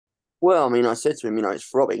Well, I mean, I said to him, it's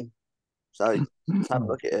throbbing, so let's have a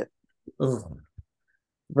look at it. Ugh.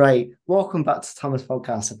 Right. Welcome back to Thomas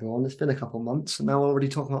Podcast, everyone. It's been a couple of months, and now we're already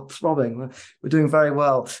talking about throbbing. We're doing very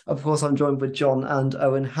well. Of course, I'm joined with John and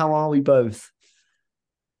Owen. How are we both?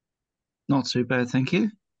 Mm. Not too bad, thank you.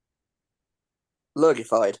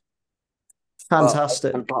 Lurgified, but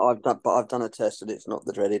Fantastic. I've done a test and it's not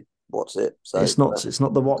the dreaded what's it. So It's not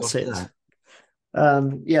the what's Got it.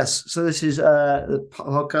 that. Yes, so this is the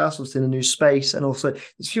podcast, obviously in a new space, and also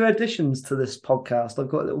there's a few additions to this podcast. I've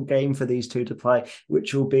got a little game for these two to play,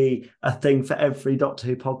 which will be a thing for every Doctor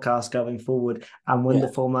Who podcast going forward. And when yeah,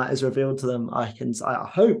 the format is revealed to them, I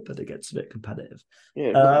hope that it gets a bit competitive. yeah,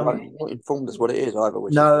 Um, not informed us what it is either,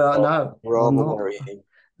 which is no, I'm rather not. worrying.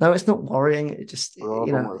 No, it's not worrying. It just,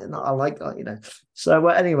 Rather worrying. I like that. So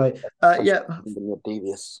anyway, Especially yeah, when you're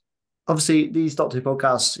devious. obviously these Doctor Who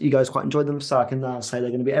podcasts, you guys quite enjoyed them, so I can now say they're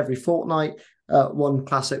going to be every fortnight, one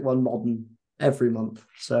classic, one modern, every month.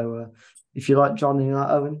 So if you like John and you like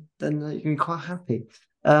Owen, then you can be quite happy.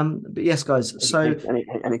 But yes, guys. So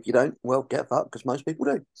And if you don't, well, get fucked because most people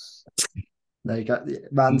do. there you go. The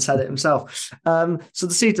man said it himself. So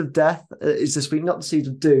the Seed of Death is this week, not the Seed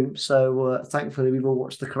of Doom. So thankfully we've all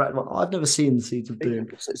watched the correct one. I've never seen the Seed of Doom.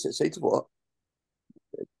 Seat of what?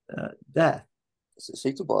 Death.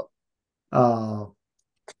 Seat of what? Oh,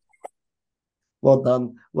 well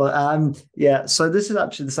done. Well, yeah. So this is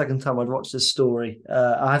actually the second time I'd watched this story.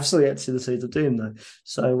 I have still yet to see the Seeds of Doom though.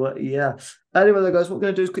 So yeah. Anyway, though, guys, what we're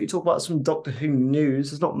going to do is quickly talk about some Doctor Who news.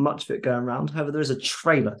 There's not much of it going around. However, there is a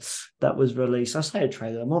trailer that was released. I say a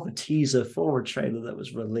trailer, more of a teaser for a trailer that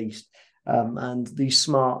was released. And the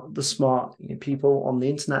smart people on the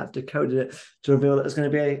internet have decoded it to reveal that there's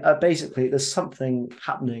going to be basically there's something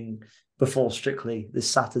happening before Strictly this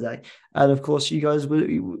Saturday. And of course, you guys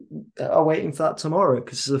are waiting for that tomorrow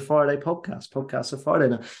because this is a Friday podcast. Podcasts are Friday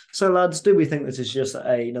now. So, lads, do we think this is just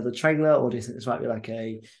another trailer, or do you think this might be like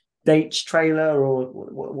a dates trailer, or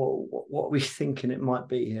what are we thinking it might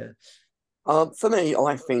be here? For me,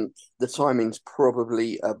 I think the timing's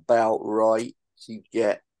probably about right to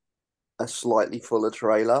get a slightly fuller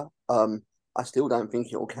trailer. I still don't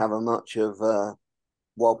think it'll cover much of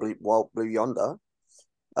Wild Blue Yonder.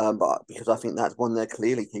 But because I think that's one they're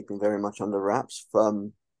clearly keeping very much under wraps,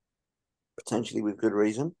 potentially with good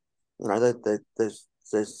reason. There's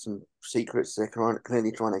some secrets they're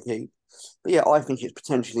clearly trying to keep. But yeah, I think it's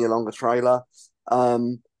potentially a longer trailer.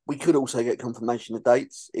 We could also get confirmation of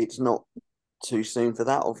dates. It's not too soon for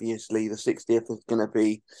that. Obviously, the 60th is going to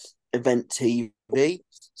be event TV.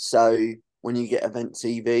 So when you get event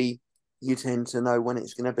TV, you tend to know when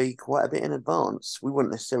it's going to be quite a bit in advance. We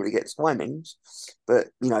wouldn't necessarily get timings, but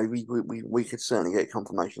we could certainly get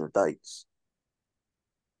confirmation of dates.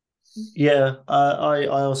 Yeah, I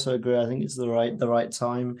also agree. I think it's the right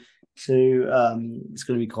time to it's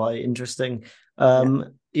going to be quite interesting. Yeah.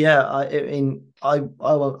 Yeah, I mean, I'll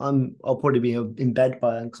probably be in bed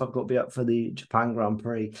by then because I've got to be up for the Japan Grand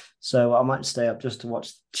Prix. So I might stay up just to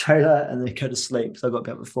watch the trailer and then go to sleep. So I've got to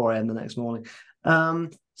be up at 4 a.m. the next morning.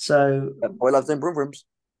 So Boy loves them brum brums.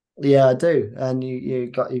 yeah, I do, and you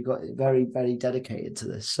got very very dedicated to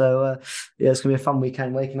this. So yeah, it's gonna be a fun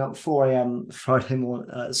weekend. Waking up 4 a.m. Friday morning,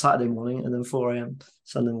 Saturday morning, and then 4 a.m.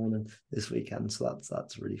 Sunday morning this weekend. So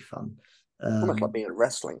that's really fun. Almost like Um, being a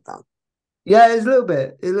wrestling fan. yeah, it's a little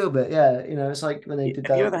bit. Yeah, it's like when they did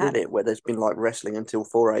Have you that. ever had it where there's been like wrestling until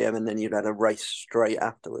 4 a.m. and then you've had a race straight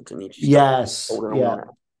afterwards and you just stay Yes, holding all yeah, night?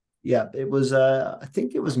 yeah. It was. I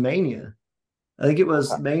think it was Mania. I think it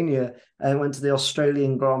was Okay. Mania and went to the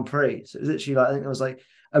Australian Grand Prix. So it was literally like I think it was like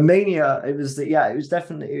a Mania. It was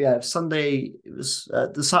definitely Sunday. It was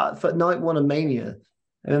the for night one of Mania.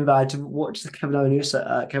 I remember I had to watch the Kevin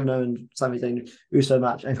Owen Sami Zayn Uso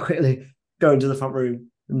match and quickly go into the front room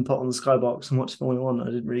and put on the skybox and watch Formula One. I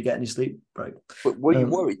didn't really get any sleep break. But were you Um,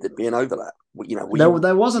 worried there'd be an overlap?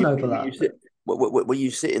 there was an Were you overlap, sit, were you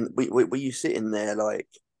sitting were you sitting there like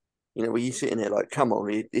were you sitting there like, come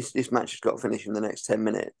on, this match has got to finish in the next 10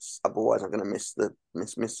 minutes, otherwise I'm going to miss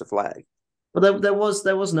the flag. well, there was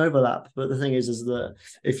an overlap, but the thing is that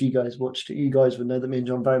if you guys watched it, you guys would know that me and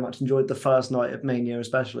John very much enjoyed the first night of Mania,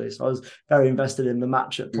 especially. So I was very invested in the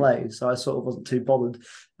match at Mm. play, so I sort of wasn't too bothered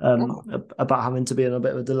Okay. about having to be in a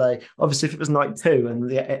bit of a delay. Obviously, if it was night two and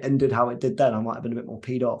it ended how it did, then I might have been a bit more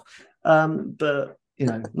peed off. But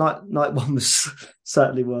night one was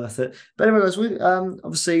certainly worth it. But anyway, guys, we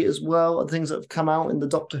obviously as well things that have come out in the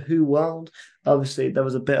Doctor Who world. Obviously, there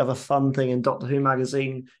was a bit of a fun thing in Doctor Who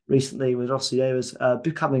magazine recently with Rossi Davis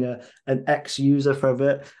becoming an ex-user for a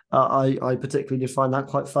bit. I particularly find that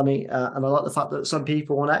quite funny, and I like the fact that some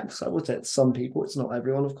people on X, I would say it's some people, it's not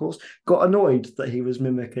everyone, of course, got annoyed that he was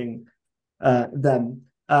mimicking them.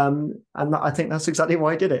 And I think that's exactly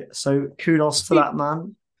why he did it. So kudos to that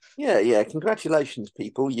man. Yeah. Congratulations,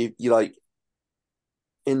 people. You like,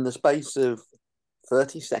 in the space of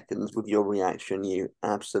 30 seconds with your reaction, you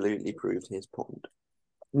absolutely proved his point.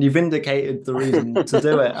 You vindicated the reason to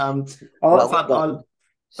do it. I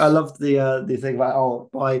love the thing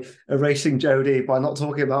about by erasing Jodie, by not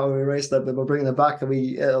talking about her, erase them, but by bringing them back. I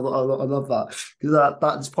love that, because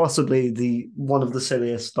that's possibly one of the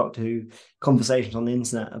silliest Doctor Who conversations on the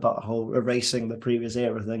internet about the whole erasing the previous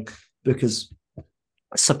era thing. Because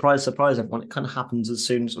surprise, everyone, it kind of happens as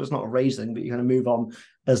soon as it's not erasing, but you kind of move on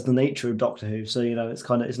as the nature of Doctor Who. So it's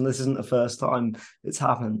kind of this isn't the first time it's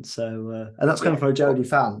happened. So and that's coming from a Jodie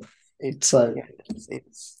fan. It's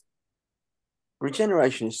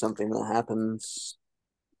regeneration is something that happens.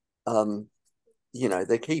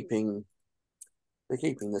 They're keeping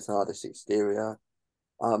the TARDIS exterior.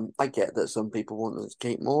 I get that some people want them to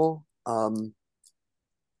keep more.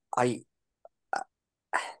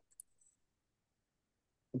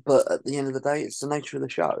 But at the end of the day, it's the nature of the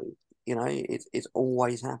show. It's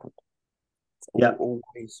always happened.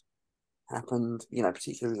 Always happened.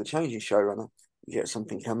 Particularly with a changing showrunner, you get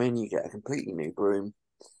something come in, you get a completely new broom.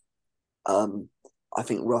 I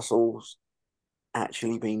think Russell's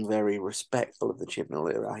actually been very respectful of the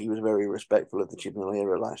Chibnall era. He was very respectful of the Chibnall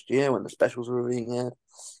era last year when the specials were being aired.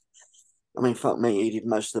 I mean, fuck me, he did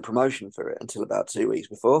most of the promotion for it until about 2 weeks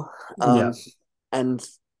before. And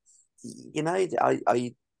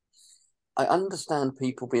I understand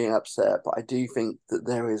people being upset, but I do think that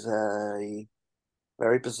there is a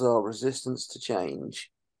very bizarre resistance to change,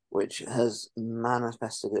 which has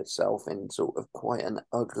manifested itself in sort of quite an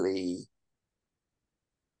ugly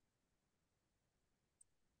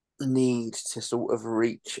need to sort of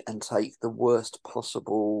reach and take the worst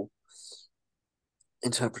possible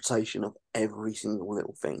interpretation of every single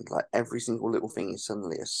little thing. Like, every single little thing is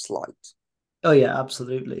suddenly a slight. Oh yeah,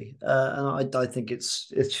 absolutely. And I think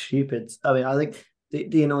it's stupid. I mean, I think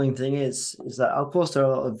the annoying thing is that of course there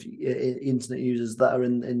are a lot of internet users that are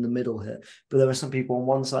in the middle here, but there are some people on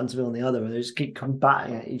one side and some people on the other, and they just keep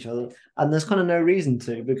combating at each other, and there's kind of no reason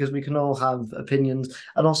to, because we can all have opinions.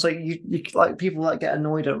 And also, you like people that get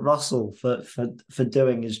annoyed at Russell for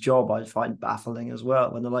doing his job, I find baffling as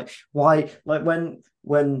well. When they're like, why? Like when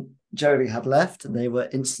Jodie had left and they were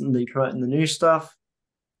instantly promoting the new stuff,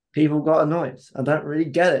 people got annoyed. I don't really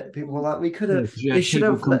get it. People were like, we could have. They should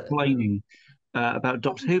have complaining about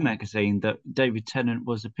Doctor Who magazine that David Tennant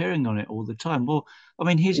was appearing on it all the time. Well, I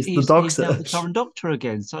mean, he's now the current Doctor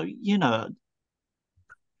again, so Yeah,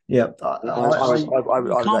 you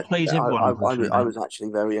can't please everyone. I was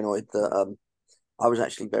actually very annoyed that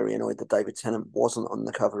David Tennant wasn't on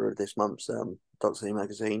the cover of this month's Doctor Who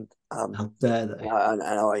magazine. How dare they? And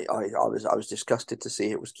I was disgusted to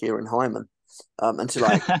see it was Kieran Hyman. Until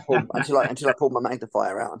I pulled my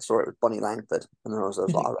magnifier out and saw it with Bonnie Langford, and then I was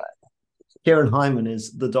like, all right. Kieran Hyman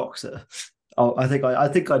is the Doctor. Oh, I think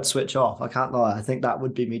I'd switch off. I can't lie. I think that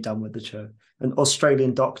would be me done with the show. An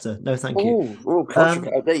Australian Doctor. No, thank you.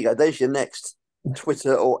 There you go. There's your next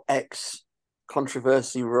Twitter or X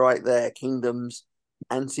controversy right there. Kingdom's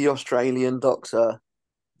anti-Australian Doctor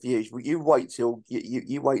views. You wait till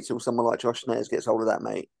someone like Josh Nares gets hold of that,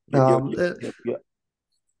 mate.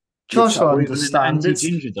 Josh will understand.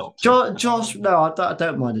 Ginger Doctor. Josh, no, I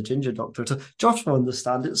don't mind a ginger doctor. Josh will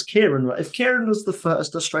understand. It's Kieran. If Kieran was the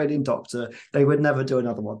first Australian Doctor, they would never do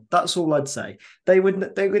another one. That's all I'd say. They'd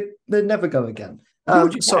never go again. Who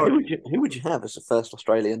would you have as the first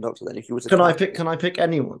Australian Doctor then? If you was Can I pick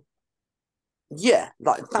anyone? Yeah,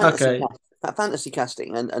 like fantasy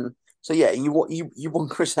casting, and so yeah, you want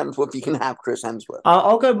Chris Hemsworth, you can have Chris Hemsworth.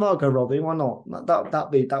 I'll go Margot Robbie. Why not?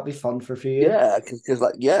 That'd be fun for a few years.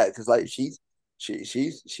 Yeah, because she's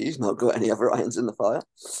not got any other irons in the fire.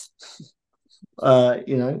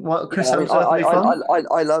 What Chris Hemsworth would be fun.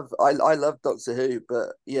 I love Doctor Who,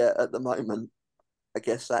 but yeah, at the moment, I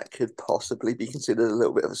guess that could possibly be considered a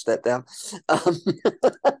little bit of a step down.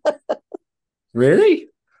 Really?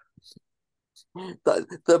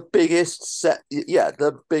 The biggest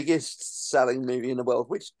selling movie in the world,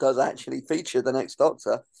 which does actually feature the next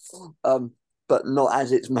Doctor, but not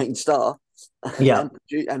as its main star, yeah,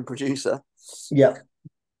 and producer. Yeah,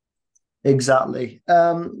 Exactly.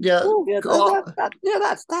 Yeah. Oh, yeah,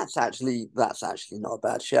 that's actually not a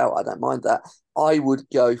bad shout. I don't mind that. I would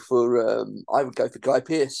go for Guy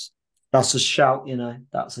Pearce. That's a shout.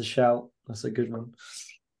 That's a shout. That's a good one.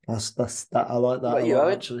 That's that. I like that What a about you, lot,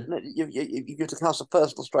 Owen? actually. You give to cast the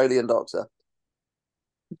first Australian doctor,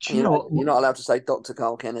 Do and you know you're not allowed to say Dr.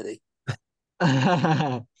 Carl Kennedy.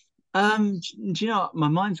 what? Do you know what? My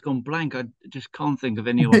mind's gone blank. I just can't think of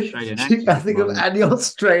any Australian I actors at the think of moment. any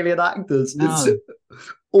Australian actors. No,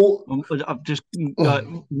 Or I've just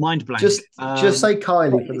oh, mind blank. just say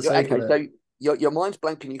Kylie for the sake of Okay, it. so your mind's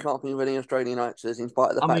blank and you can't think of any Australian actors, in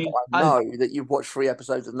spite of the I fact that mean, I know that you've watched 3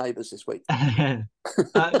 episodes of Neighbours this week.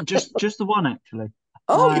 just the one actually.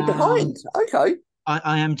 Oh, you're behind. Okay.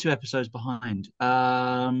 I am 2 episodes behind.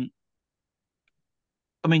 I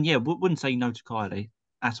mean, yeah, wouldn't say no to Kylie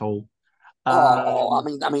at all. Oh,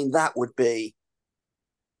 Um, I mean that would be.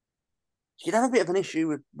 You'd have a bit of an issue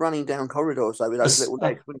with running down corridors though with those As, little uh,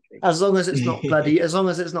 legs, wouldn't you? as long as it's not as long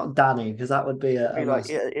as it's not Danny, because that would be It'd a be like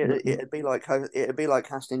massive. it'd be like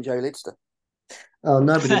casting Joe Lidster. Oh,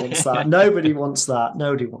 nobody wants that. Nobody wants that.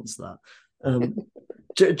 Nobody wants that.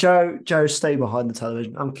 Joe, stay behind the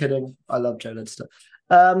television. I'm kidding. I love Joe Lidster.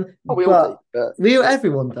 Oh, we all do, But but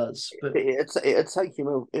everyone does. But it'd take him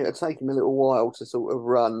a little while to sort of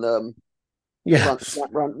yeah,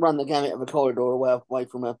 run the gamut of a corridor away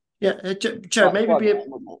from a yeah. Joe, maybe be a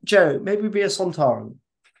wouldn't it? Joe, maybe be a Sontaran.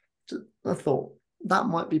 I thought that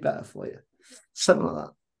might be better for you. Something like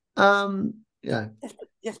that. Yeah,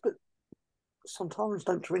 Yes, but Sontarans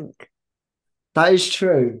don't drink. that is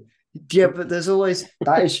true. Yeah, but there's always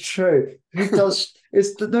that is true. Who does?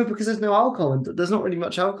 It's no because there's no alcohol and there's not really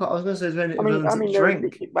much alcohol. I was going to say there's I mean, villains that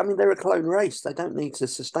drink. they're a clone race. They don't need to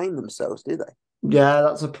sustain themselves, do they? Yeah,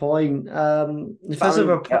 that's a point. If But there's I mean,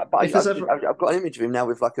 ever but if there's ever I've got an image of him now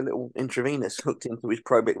with like a little intravenous hooked into his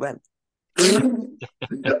probic vent.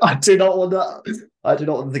 I do not want that. I do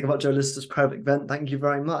not want to think about Joe Lister's perfect vent. Thank you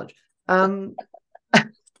very much.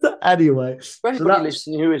 Anyway, For anybody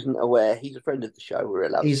listening who isn't aware, he's a friend of the show. We're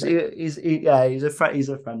allowed to say. he's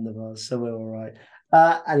a friend of ours, so we're all right.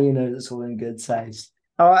 And that's all in good taste.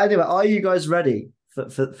 All right. Anyway, are you guys ready for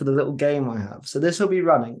the little game I have? So this will be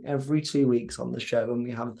running every 2 weeks on the show, and we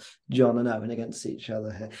have John and Owen against each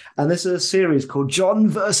other here. And this is a series called John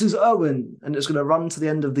versus Owen, and it's going to run to the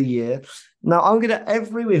end of the year. Now,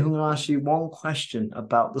 every week I'm going to ask you one question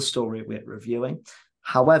about the story we're reviewing.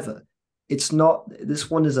 However, it's not, this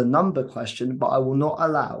one is a number question, but I will not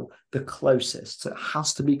allow the closest. So it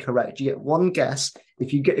has to be correct. You get one guess.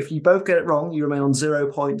 If you both get it wrong, you remain on 0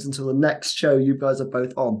 points until the next show you guys are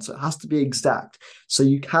both on. So it has to be exact. So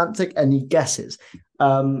you can't take any guesses.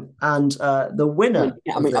 The winner.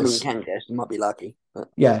 I mean, you can guess. You might be lucky. But...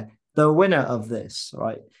 Yeah, the winner of this,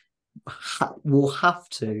 right, will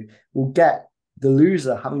get the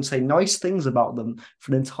loser having to say nice things about them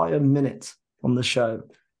for an entire minute on the show.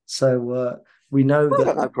 So we know that. I've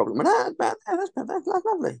got no problem with that. That's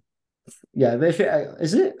lovely. Yeah, but if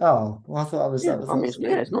is it? Oh, well, I thought I was. Yeah, I mean,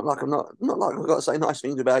 it's not like not like I've got to say nice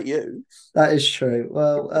things about you. That is true.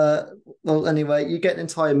 Well, anyway, you get an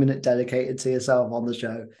entire minute dedicated to yourself on the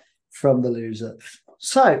show from the loser.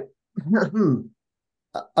 So, I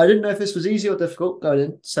didn't know if this was easy or difficult going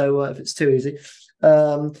in. So, if it's too easy, what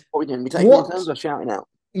are we doing? We taking in terms of shouting out?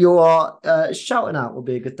 You are shouting out will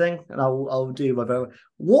be a good thing, and I'll do my very.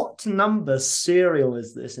 What number serial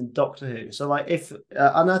is this in Doctor Who? So, like, if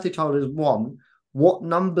Unearthly Child is 1, what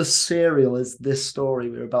number serial is this story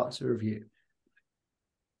we're about to review?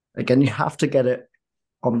 Again, you have to get it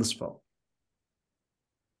on the spot.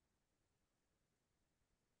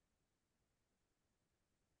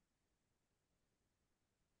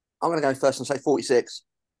 I'm going to go first and say 46.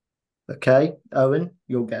 Okay, Owen,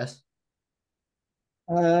 your guess.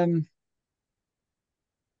 I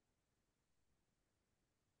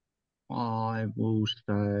will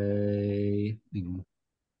say. Hang on.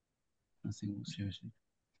 I think seriously.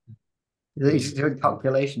 He's doing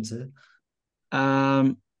calculations here.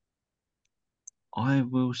 I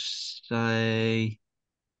will say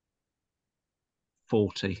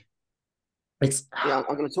 40. I'm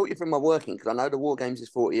going to talk you through my working because I know the War Games is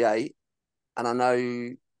 48, and I know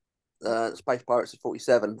Space Pirates is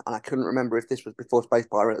 47, and I couldn't remember if this was before Space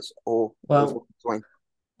Pirates or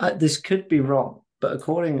this could be wrong, but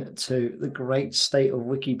according to the great state of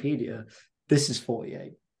Wikipedia, this is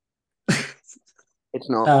 48. It's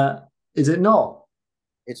not. Is it not?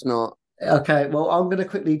 It's not. Okay, well, I'm going to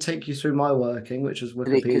quickly take you through my working, which is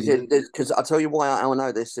Wikipedia. Because I'll tell you why I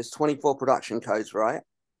know this. There's 24 production codes, right?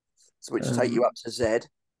 So which take you up to Z.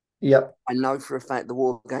 Yep. I know for a fact the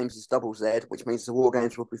War Games is double Z, which means the War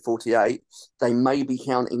Games will be 48. They may be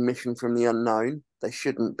counting Mission from the Unknown. They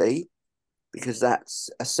shouldn't be, because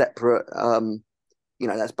that's a separate,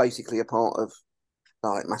 that's basically a part of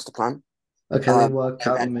like Master Plan. Okay, they were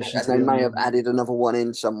counting Mission and to they the may have Unknown. added another one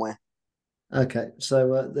in somewhere. Okay,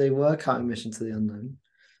 so they were counting Mission to the Unknown.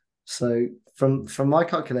 So from my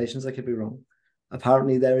calculations, I could be wrong.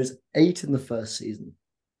 Apparently, there is 8 in the first season.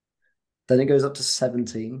 Then it goes up to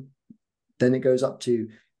 17. Then it goes up to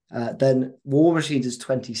then War Machines is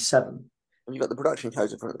 27. And you've got the production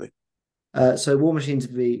codes in front of you. So War Machines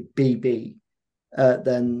would be BB.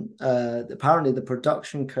 Then apparently the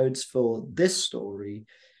production codes for this story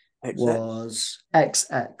was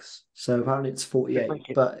XX. So apparently it's 48,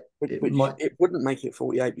 but it wouldn't make it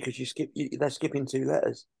 48 because they're skipping 2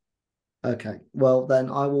 letters. Okay, well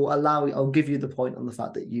then I'll give you the point on the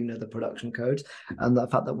fact that you know the production code and the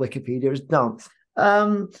fact that Wikipedia is dumb.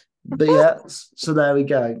 But yeah, so there we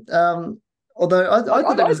go. Although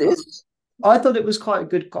I thought it was quite a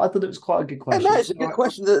good. I thought it was quite a good question. And that's a good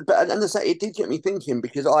question. It did get me thinking,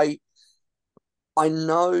 because I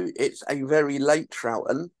know it's a very late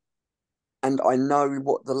Troughton, and I know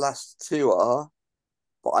what the last 2 are,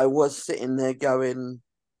 but I was sitting there going,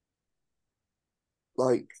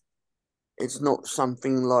 like, it's not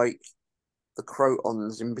something like the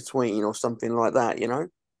Crotons in between or something like that,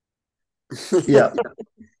 Yeah.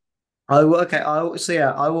 I will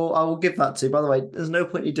give that to you. By the way, there's no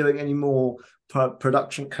point in you doing any more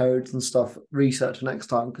production codes and stuff research next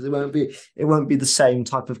time, because it won't be the same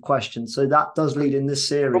type of question. So that does lead in this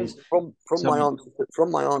series. From my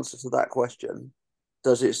answer to that question,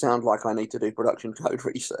 does it sound like I need to do production code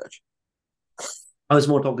research? I was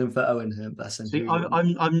more talking for Owen here, bless him. See,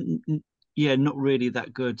 I'm not really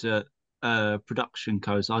that good at production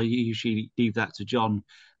codes. I usually leave that to John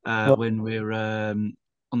when we're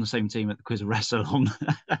on the same team at the Quiz of Wrestle-On.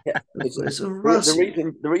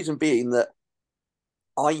 The reason being that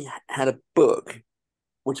I had a book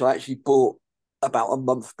which I actually bought about a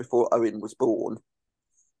month before Owen was born.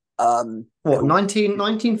 What,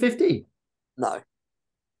 1950? No.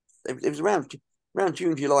 It was around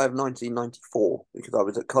June, July of 1994, because I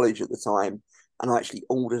was at college at the time, and I actually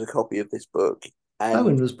ordered a copy of this book. And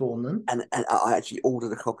Owen was born then? And I actually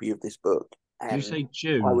ordered a copy of this book. Did you say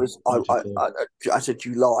June? I said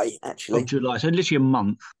July, actually. Oh, July. So literally a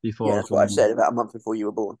month before. Yeah, that's what I said, about a month before you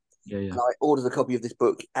were born. Yeah. And I ordered a copy of this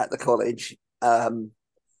book at the college, at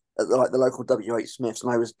the local WH Smiths,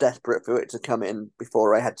 and I was desperate for it to come in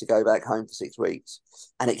before I had to go back home for 6 weeks.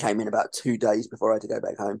 And it came in about 2 days before I had to go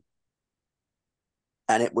back home.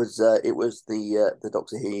 And it was the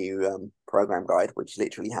Doctor Who program guide, which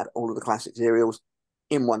literally had all of the classic serials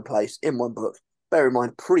in one place, in one book. Bear in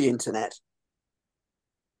mind, pre-internet,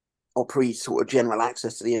 or pre sort of general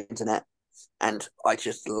access to the internet, and I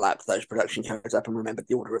just lapped those production codes up and remembered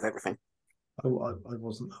the order of everything. I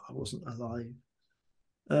wasn't alive.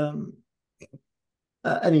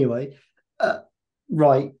 Anyway,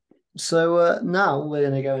 right. So now we're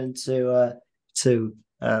going to go into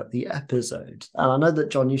the episode, and I know that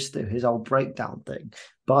John used to do his old breakdown thing,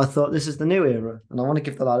 but I thought this is the new era, and I want to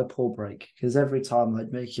give the lad a poor break, because every time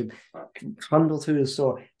I'd make him trundle through the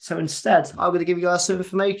story. So instead, I'm going to give you guys some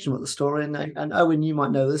information about the story, and Owen, you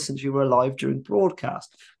might know this since you were alive during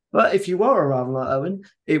broadcast. But if you were around, like Owen,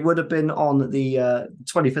 it would have been on the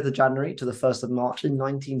 25th of January to the 1st of March in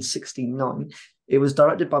 1969. It was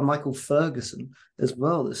directed by Michael Ferguson as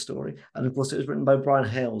well, this story. And of course, it was written by Brian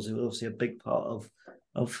Hales, who was obviously a big part of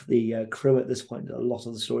the crew at this point, a lot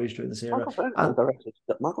of the stories during this era.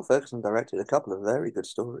 Michael Ferguson directed a couple of very good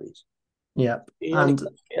stories. Yeah. He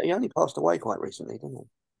only passed away quite recently, didn't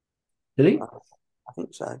he? Did he? I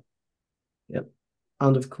think so. Yep.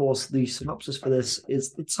 And of course, the synopsis for this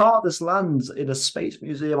is the TARDIS lands in a space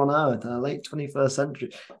museum on Earth in the late 21st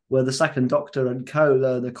century, where the Second Doctor and co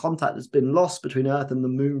learn the contact has been lost between Earth and the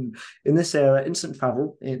Moon. In this era, instant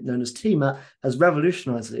travel, known as TMAT, has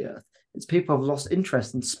revolutionized the Earth. Its people have lost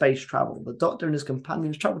interest in space travel. The Doctor and his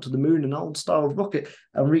companions travel to the Moon in an old-style rocket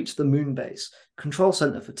and reach the Moon base. Control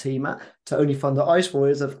center for TMAT, to only find the Ice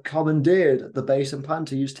Warriors have commandeered the base and plan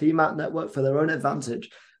to use TMAT network for their own advantage.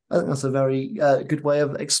 I think that's a very good way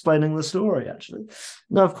of explaining the story, actually.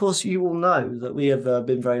 Now, of course, you will know that we have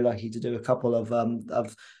been very lucky to do a couple of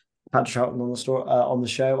Patrick Troughton on the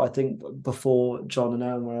show. I think before John and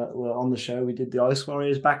Owen were on the show, we did the Ice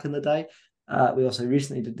Warriors back in the day. We also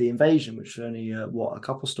recently did the Invasion, which was only a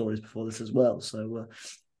couple stories before this as well. So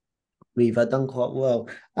we've done quite well.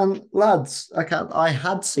 And lads, I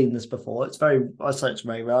had seen this before. I say it's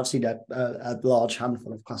very rare. I've seen a large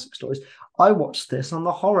handful of classic stories. I watched this on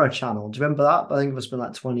the Horror Channel. Do you remember that? I think it must have been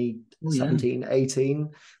like 2017, 18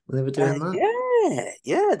 when they were doing that.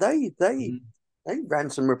 Yeah. They Mhm. they ran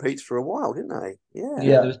some repeats for a while, didn't they? Yeah. Yeah,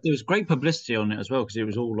 Yeah, there was great publicity on it as well because it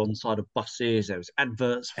was all on side of buses. There was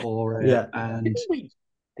adverts for it, yeah. and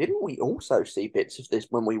Didn't we also see bits of this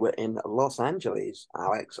when we were in Los Angeles,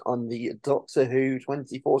 Alex, on the Doctor Who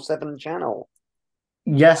 24/7 channel?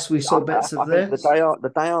 Yes, we saw bits I of think this. the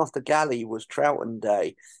day after Galley was Troughton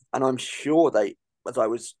Day, and I'm sure they, as I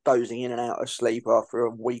was dozing in and out of sleep after a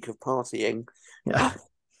week of partying, Yeah.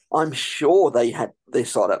 I'm sure they had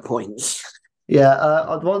this on at points. Yeah,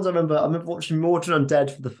 the ones I remember watching Mordred Undead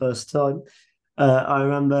for the first time. I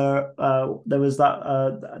remember there was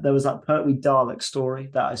that Pertwee Dalek story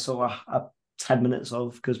that I saw 10 minutes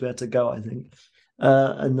of because we had to go, I think,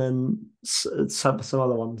 and then some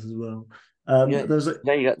other ones as well. Yeah, There was a,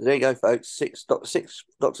 there you go, folks. Six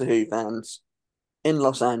Doctor Who fans in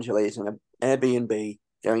Los Angeles in an Airbnb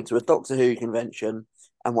going to a Doctor Who convention,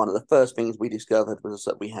 and one of the first things we discovered was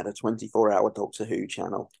that we had a 24-hour Doctor Who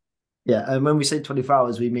channel. yeah, and when we say 24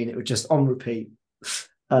 hours, we mean it was just on repeat.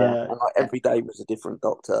 Yeah, Uh, and like every day was a different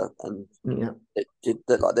Doctor, and yeah. it did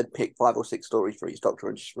that. Like they'd pick 5 or 6 stories for each Doctor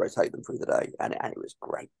and just rotate them through the day, and it was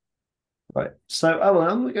great. Right. So, Owen,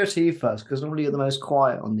 I'm going to go to you first because normally you're the most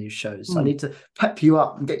quiet on these shows. I hmm, need to pep you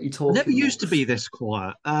up and get you I never talking more. used to be this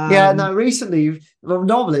quiet. Yeah, no, recently, well,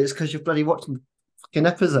 normally it's because you're bloody watching the fucking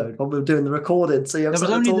episode when we're doing the recording, so you have There was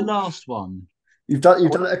something to only the talk. last one. You've done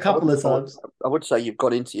it a I couple of times. would say you've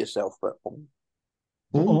got into yourself, but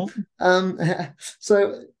Mm. Oh, Um,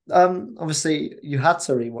 so obviously you had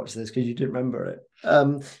to rewatch this because you didn't remember it.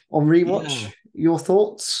 On yeah. rewatch, your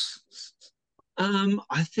thoughts?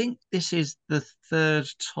 I think this is the third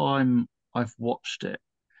time I've watched it.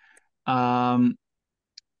 Um,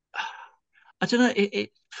 I don't know.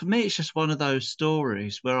 It for me, it's just one of those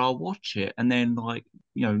stories where I'll watch it and then, like,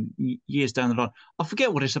 years down the line, I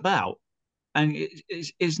forget what it's about. And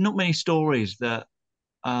it's not many stories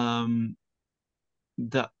um,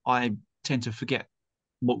 that I tend to forget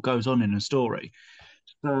what goes on in a story.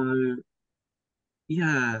 So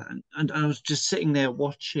yeah, and I was just sitting there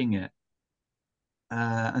watching it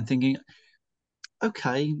and thinking,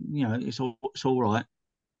 okay, it's all right.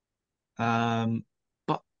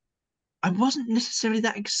 But I wasn't necessarily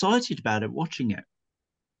that excited about it watching it.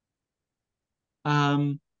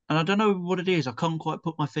 And I don't know what it is. I can't quite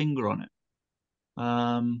put my finger on it.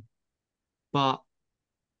 Um, but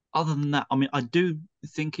other than that, I mean, I do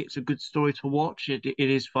think it's a good story to watch. It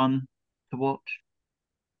is fun to watch.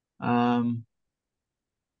 Um,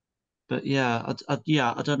 but yeah,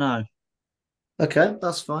 I don't know. Okay,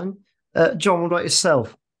 that's fine. John, what about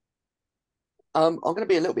yourself? I'm going to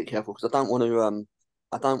be a little bit careful because I don't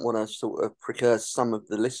want to sort of precurse some of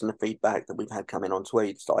the listener feedback that we've had come in on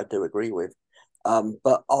tweets that I do agree with.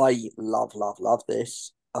 But I love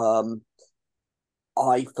this.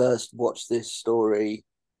 I first watched this story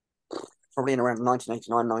probably in around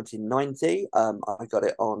 1989, 1990. I got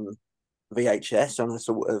it on VHS on a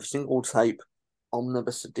sort of single tape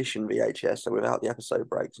omnibus edition VHS, so without the episode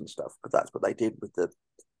breaks and stuff, because that's what they did with the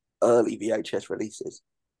early VHS releases.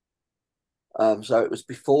 So it was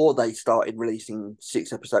before they started releasing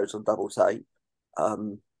 6 episodes on double tape.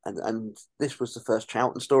 And this was the first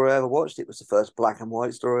Troughton story I ever watched. It was the first black and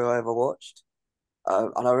white story I ever watched.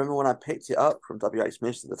 And I remember when I picked it up from W.H.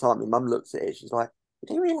 Smith at the time, my mum looked at it. She's like,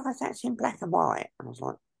 "Do you realise that's in black and white?" And I was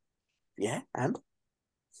like, "Yeah, and."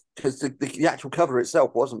 Because the actual cover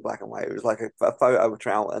itself wasn't black and white. It was like a photo of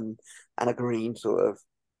Troughton and a green sort of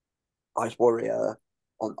Ice Warrior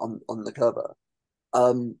on the cover.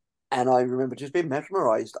 Um, and I remember just being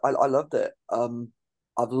mesmerized. I loved it.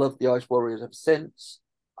 I've loved the Ice Warriors ever since.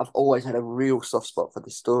 I've always had a real soft spot for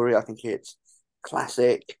this story. I think it's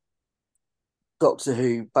classic Doctor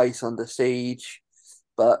Who base under siege,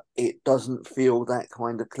 but it doesn't feel that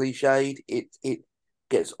kind of cliched. It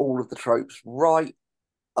gets all of the tropes right.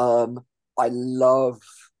 I love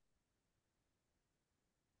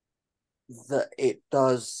that it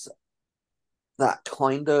does that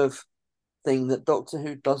kind of thing that Doctor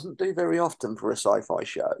Who doesn't do very often for a sci-fi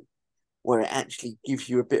show, where it actually gives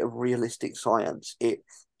you a bit of realistic science. It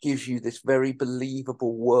gives you this very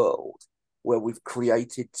believable world where we've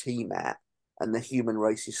created TMAP and the human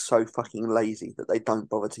race is so fucking lazy that they don't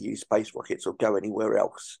bother to use space rockets or go anywhere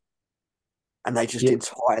else. And they just Yeah,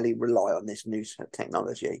 entirely rely on this new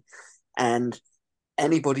technology. And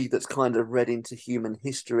anybody that's kind of read into human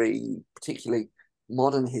history, particularly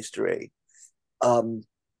modern history, um,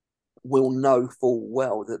 will know full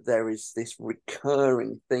well that there is this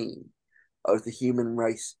recurring theme of the human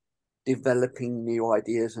race developing new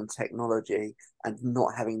ideas and technology and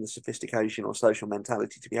not having the sophistication or social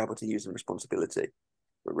mentality to be able to use them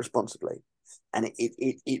responsibly. And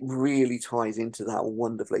it really ties into that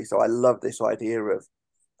wonderfully. So I love this idea of,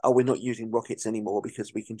 oh, we're not using rockets anymore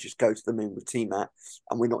because we can just go to the moon with TMAT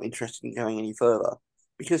and we're not interested in going any further.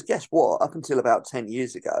 Because guess what? Up until about 10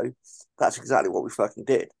 years ago, that's exactly what we fucking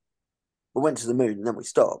did. We went to the moon and then we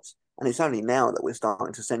stopped. And it's only now that we're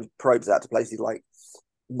starting to send probes out to places like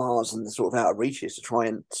Mars and the sort of outer reaches to try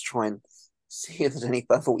and see if there's any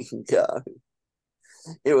further we can go.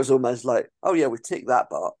 It was almost like, oh yeah, we ticked that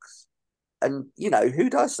box. And who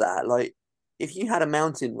does that? Like, if you had a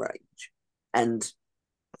mountain range and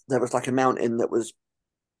there was like a mountain that was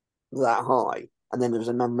that high, and then there was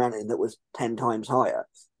another mountain that was 10 times higher,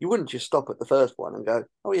 you wouldn't just stop at the first one and go,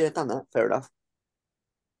 oh yeah, done that, fair enough.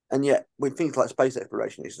 And yet, with things like space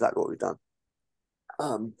exploration, it's exactly what we've done.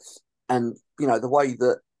 And the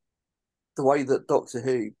way that Doctor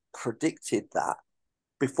Who predicted that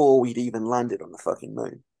before we'd even landed on the fucking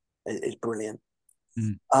moon is brilliant.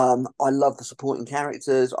 I love the supporting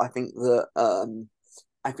characters. I think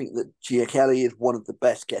that Gia Kelly is one of the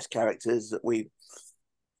best guest characters that we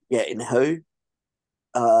get in Who.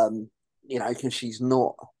 Because she's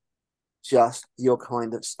not just your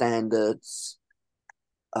kind of standards,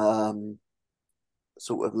 sort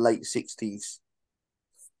of late 60s,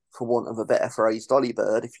 for want of a better phrase, Dolly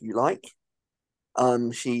Bird, if you like.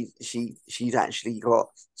 She's actually got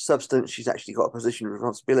substance. She's actually got a position of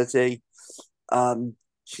responsibility.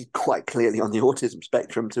 She's quite clearly on the autism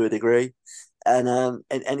spectrum to a degree, and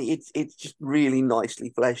it's just really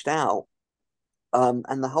nicely fleshed out.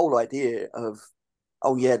 And the whole idea of,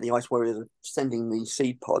 oh yeah, the Ice Warriors are sending these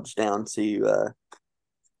seed pods down to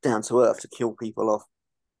Earth to kill people off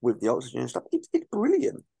with the oxygen and stuff. It's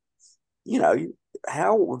brilliant.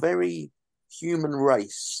 How very human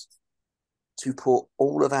race to put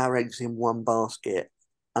all of our eggs in one basket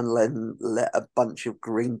and then let a bunch of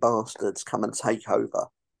green bastards come and take over.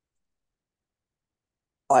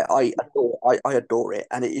 I adore it,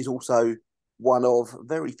 and it is also one of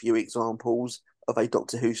very few examples of a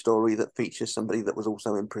Doctor Who story that features somebody that was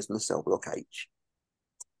also in Prisoner Cell Block H.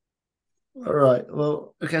 All right.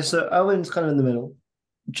 Well, okay. So Owen's kind of in the middle.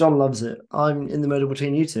 John loves it. I'm in the middle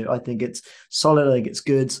between you two. I think it's solid. I think it's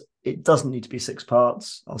good. It doesn't need to be 6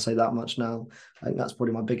 parts. I'll say that much now. I think that's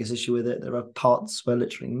probably my biggest issue with it. There are parts where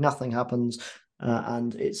literally nothing happens,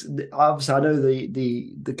 and it's obviously, I know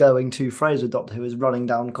the going to phrase with Doctor Who is running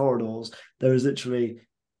down corridors. There is literally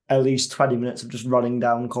at least 20 minutes of just running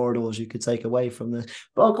down corridors you could take away from this.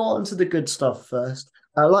 But I'll go on to the good stuff first.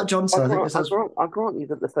 Like John said, I grant you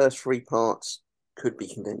that the first 3 parts could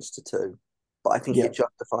be condensed to 2, but I think it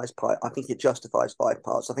justifies. I think it justifies 5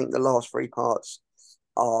 parts. I think the last 3 parts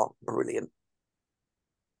are brilliant.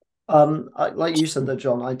 Like you said, though,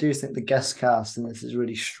 John, I do think the guest cast in this is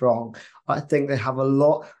really strong. I think they have a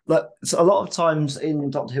lot. So a lot of times in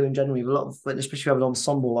Doctor Who in general, you have a lot of, especially if you have an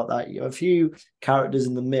ensemble like that, you have a few characters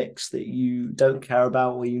in the mix that you don't care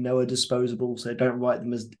about or are disposable, so don't write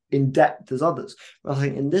them as in depth as others. But I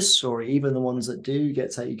think in this story, even the ones that do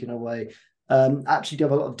get taken away, actually do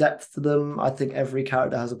have a lot of depth to them. I think every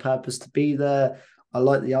character has a purpose to be there. I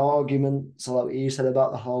like the argument. So, like what you said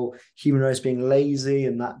about the whole human race being lazy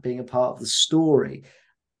and that being a part of the story.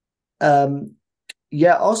 Also,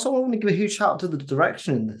 I want to give a huge shout out to the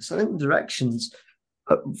direction in this. I think the direction's,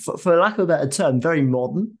 for lack of a better term, very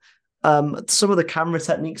modern. Some of the camera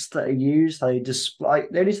techniques that are used, they display.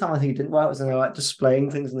 The only time I think it didn't work was when they were like displaying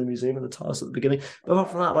things in the museum and the TARDIS at the beginning. But apart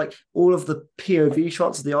from that, like all of the POV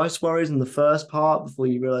shots of the Ice Warriors in the first part before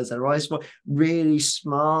you realize they're Ice Warriors, really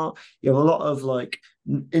smart. You have a lot of like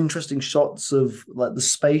interesting shots of like the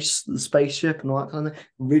spaceship and all that kind of thing.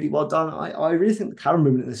 Really well done. I really think the camera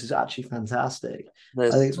movement in this is actually fantastic.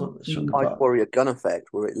 There's I think it's one of the stronger Ice parts. Warrior gun effect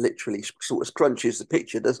where it literally sort of scrunches the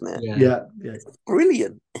picture, doesn't it? Yeah. It's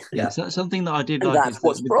brilliant. Yeah. So something that I did And like that's is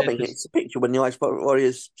what's that throbbing. It's a picture when the Ice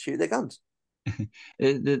Warriors shoot their guns.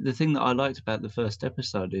 the thing that I liked about the first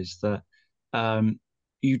episode is that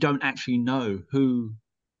you don't actually know who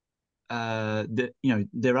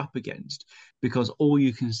they're up against, because all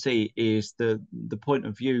you can see is the point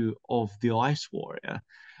of view of the Ice Warrior.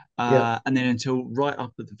 And then until right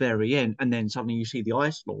up at the very end, and then suddenly you see the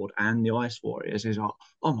Ice Lord and the Ice Warriors. It's like,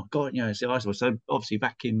 oh my God, it's the Ice Lord. So obviously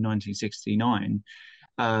back in 1969,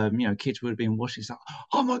 kids would have been watching, like,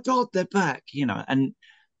 oh my God, they're back, and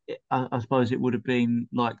I suppose it would have been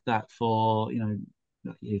like that for,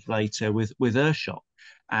 years later with Earthshock.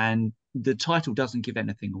 And the title doesn't give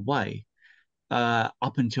anything away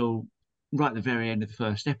up until right at the very end of the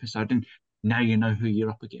first episode, and now you know who you're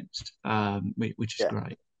up against, which is Yeah.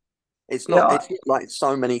 great. It's Yeah, not like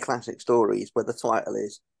so many classic stories where the title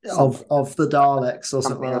is of the Daleks or something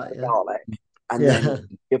something of like the that. Dalek, and Yeah.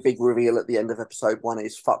 then your big reveal at the end of episode 1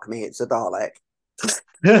 is "fuck me, it's a Dalek."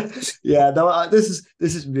 Yeah, no, this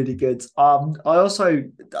is really good. I also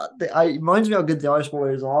it reminds me how good the Ice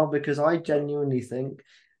Warriors are, because I genuinely think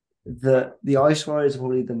that the Ice Warriors are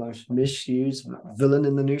probably the most misused villain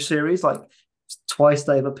in the new series. Like, twice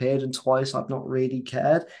they've appeared and twice I've not really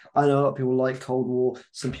cared. I know a lot of people like Cold War,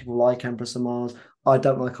 some people like Empress of Mars. I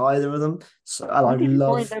don't like either of them. So, and I I didn't mind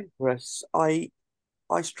love. Empress. I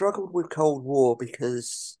struggled with Cold War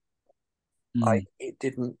because Mm. it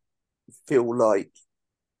didn't feel like,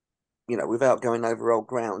 without going over old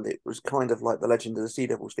ground, it was kind of like the Legend of the Sea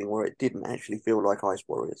Devils thing, where it didn't actually feel like Ice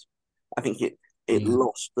Warriors. I think it Yeah.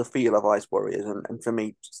 lost the feel of Ice Warriors, and for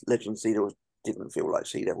me, Legend of Sea Devils didn't feel like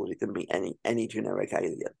Sea Devils. It could be any generic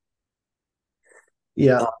alien.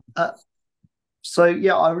 Yeah. Uh, so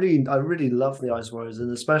yeah, I really love the Ice Warriors,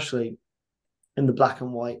 and especially in the black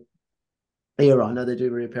and white era. I know they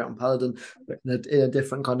do reappear on Paladin, but in a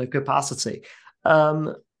different kind of capacity.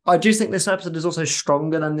 Um, I do think this episode is also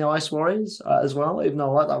stronger than the Ice Warriors as well, even though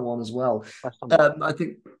I like that one as well. That's somewhat.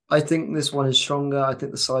 I think this one is stronger. I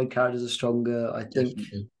think the side characters are stronger. I think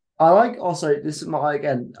Definitely. I like also this is my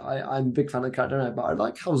again. I'm a big fan of character now, but I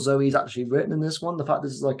like how Zoe's actually written in this one. The fact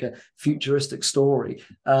this is like a futuristic story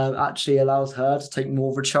actually allows her to take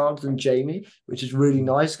more of a charge than Jamie, which is really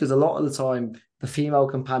nice, because a lot of the time the female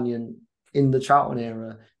companion in the Troughton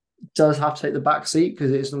era does have to take the back seat,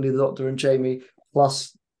 because it's only the Doctor and Jamie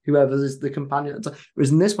plus whoever is the companion.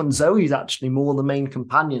 Whereas in this one, Zoe's actually more the main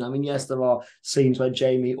companion. I mean, yes, there are scenes where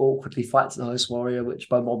Jamie awkwardly fights an Ice Warrior, which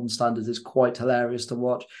by modern standards is quite hilarious to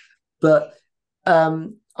watch. But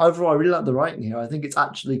overall, I really like the writing here. I think it's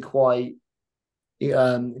actually quite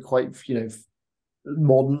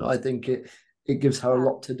modern. I think it gives her a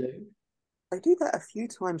lot to do. They do that a few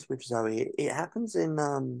times with Zoe. It happens in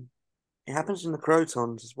the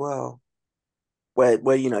Crotons as well, where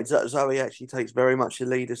Zoe actually takes very much the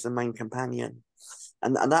lead as the main companion,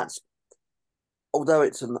 and that's, although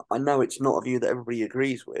I know it's not a view that everybody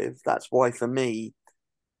agrees with. That's why for me,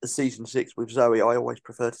 the season 6 with Zoe, I always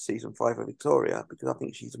prefer to season 5 with Victoria, because I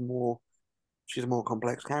think she's a more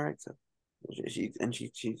complex character. She's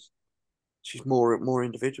more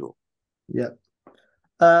individual. Yeah.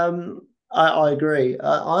 I agree.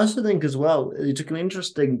 I also think as well, you took an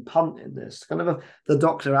interesting punt in this, kind of the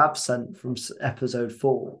Doctor absent from episode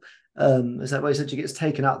 4. Is that way? He said she gets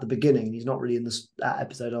taken out at the beginning. He's not really in that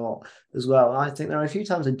episode a lot as well. And I think there are a few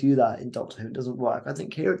times they do that in Doctor Who. It doesn't work. I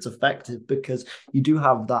think here it's effective because you do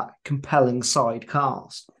have that compelling side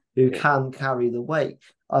cast who can carry the weight.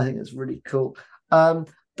 I think it's really cool. To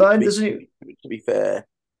be fair,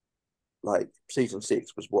 like season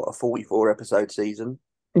 6 was what, a 44 episode season.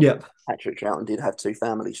 Yeah. Patrick Troughton did have 2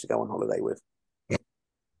 families to go on holiday with.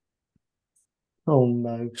 Oh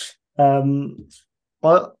no.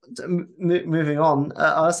 Well, moving on,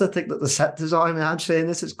 I also think that the set design actually in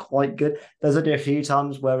this is quite good. There's only a few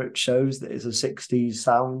times where it shows that it's a 60s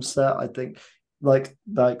sound set. I think like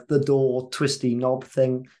the door twisty knob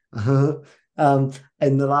thing. In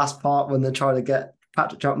the last part when they're trying to get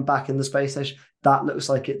Patrick Troughton back in the space station, that looks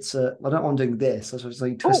like it's I don't want doing this. I was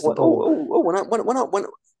like twist the door.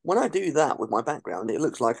 When I do that with my background, it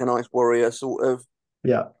looks like an Ice Warrior sort of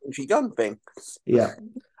gun thing. Yeah.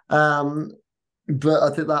 But I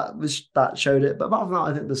think that showed it. But apart from that,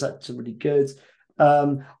 I think the sets are really good.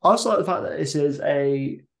 I also like the fact that this is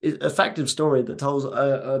a effective story that tells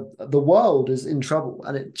the world is in trouble,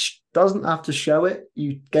 and it doesn't have to show it.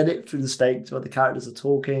 You get it through the stakes where the characters are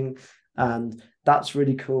talking, and that's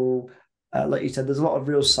really cool. Like you said, there's a lot of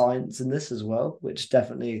real science in this as well, which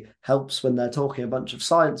definitely helps when they're talking a bunch of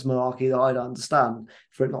science malarkey that I don't understand,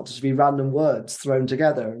 for it not to be random words thrown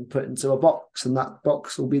together and put into a box, and that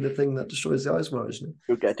box will be the thing that destroys the Ice Warriors.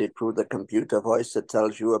 You get it through the computer voice that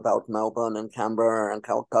tells you about Melbourne and Canberra and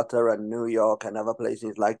Calcutta and New York and other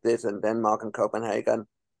places like this, and Denmark and Copenhagen.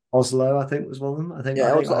 Oslo, I think, was one of them.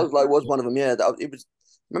 Oslo was one of them. Yeah, it was.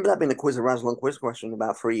 Remember that being the quiz, a Rassilon quiz question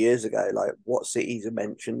about 3 years ago, like what cities are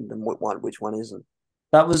mentioned and which one isn't.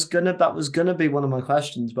 That was gonna be one of my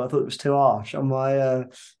questions, but I thought it was too harsh on my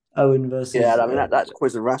Owen versus. Yeah, I mean that's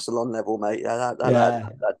quiz of Rassilon level, mate. Yeah,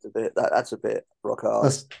 that's a bit rock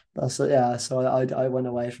hard. That's yeah. So I went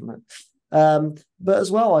away from it. But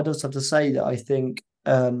as well, I just have to say that I think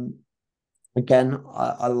again,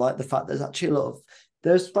 I like the fact there's actually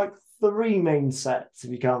there's like three main sets.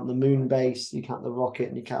 If you count the moon base, you count the rocket,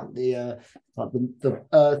 and you count the the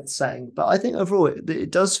Earth setting. But I think overall,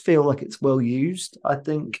 it does feel like it's well used. I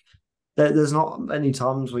think there's not many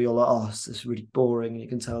times where you're like, oh, this is really boring. And you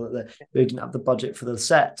can tell that they didn't have the budget for the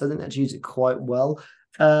sets. I think they use it quite well.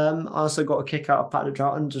 I also got a kick out of Patrick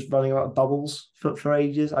Troughton just running out of bubbles for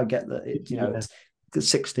ages. I get that it's the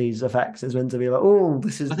 60s effects is meant to be like, oh,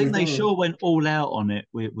 this is. I think they sure went all out on it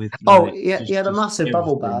with Oh, like, yeah, he had a massive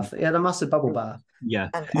bubble everything. bath. He had a massive bubble bath. Yeah.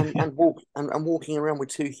 And walking around with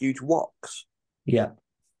two huge woks. Yeah.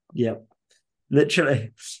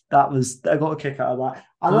 Literally, I got a kick out of that.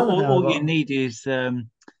 All you need is Dan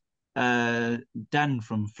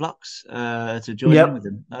from Flux to join in with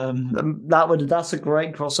him. That's a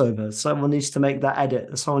great crossover. Someone needs to make that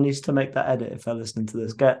edit. Someone needs to make that edit if they're listening to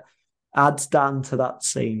this. Add Dan to that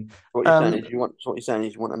scene. What you're saying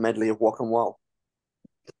is you want a medley of Wok and Wall.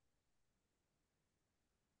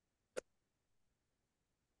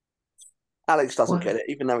 Alex doesn't get it,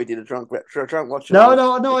 even though he did a drunk watch. No.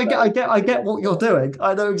 I get what you're doing.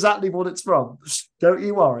 I know exactly what it's from. Don't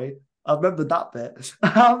you worry. I remember that bit.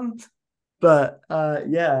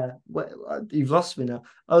 Yeah, you've lost me now.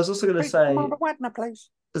 I was also going to say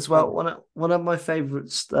as well, one of my favorite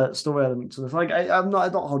story elements of this. Like, I'm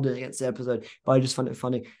not holding it against the episode, but I just find it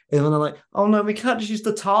funny. Is when they're like, "Oh no, we can't just use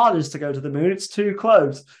the TARDIS to go to the moon. It's too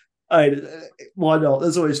close." Why not?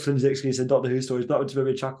 There's always flimsy excuse in Doctor Who stories, but that would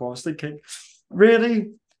make me chuckle. I was thinking,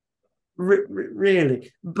 really?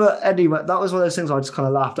 Really? But anyway, that was one of those things I just kind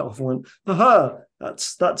of laughed off and went,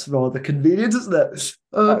 that's rather convenient, isn't it?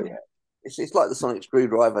 Yeah. It's like the sonic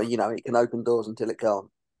screwdriver, it can open doors until it can't.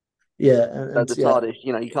 Yeah. And the TARDIS,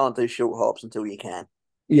 you can't do short hops until you can.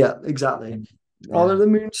 Yeah, exactly. Yeah. Oh, the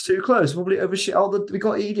moon's too close. Probably overshoot. Oh, we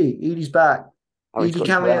got Edie. Edie's back. Edie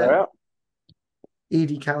cameo.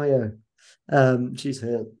 Edie cameo. She's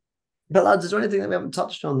here. But lads, is there anything that we haven't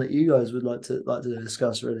touched on that you guys would like to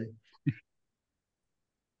discuss? Really?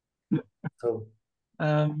 Cool.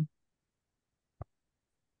 The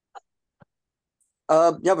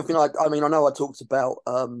other thing, I know I talked about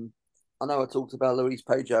Louise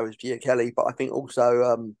Pajo as Gia Kelly, but I think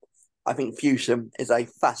also I think Fewsham is a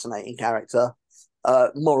fascinating character.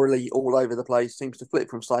 Morally all over the place, seems to flip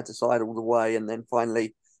from side to side all the way, and then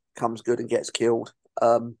finally comes good and gets killed.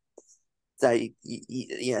 Just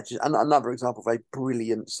another example of a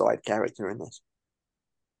brilliant side character in this.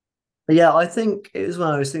 Yeah, I think it was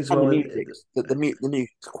one of those things. And the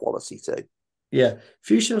music's quality too. Yeah,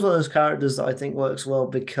 Fewsham's one of those characters that I think works well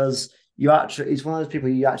because he's one of those people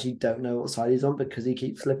you actually don't know what side he's on because he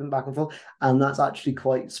keeps slipping back and forth, and that's actually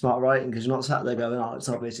quite smart writing because you're not sat there going, "Oh, it's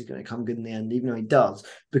obviously going to come good in the end," even though he does,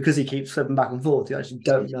 because he keeps slipping back and forth. You actually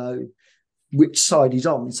don't know which side he's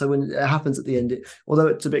on. So when it happens at the end, although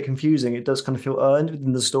it's a bit confusing, it does kind of feel earned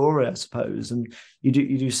within the story, I suppose. And you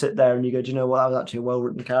do sit there and you go, "Do you know what? That was actually a well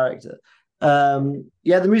written character."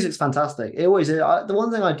 The music's fantastic. It always is. The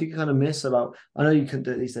one thing I do kind of miss about, I know you can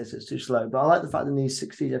do it these days, it's too slow, but I like the fact that in these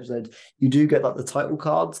 60 episodes, you do get like the title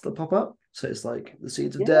cards that pop up. So it's like the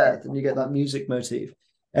Seeds of Death, and you get that music motif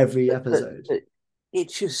every episode. It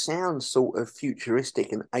just sounds sort of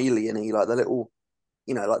futuristic and alien-y, like the little,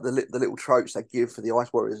 like the little tropes they give for the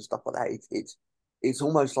Ice Warriors and stuff like that. It's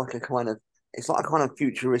almost like a kind of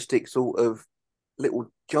futuristic sort of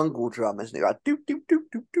little jungle drum, isn't it? Like do do do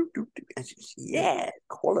do do do.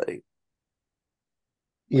 Quality.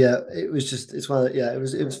 Yeah, it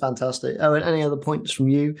was fantastic. Oh, and any other points from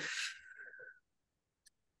you?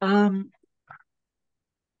 When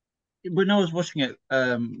I was watching it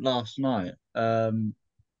last night,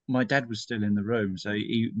 my dad was still in the room, so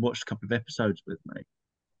he watched a couple of episodes with me.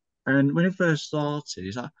 And when it first started,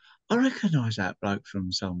 he's like, "I recognise that bloke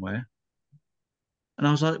from somewhere." And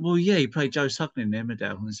I was like, "Well, yeah, he played Joe Sugden in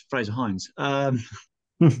Emmerdale, and it's Fraser Hines." But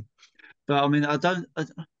I mean, I'm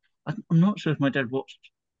not sure if my dad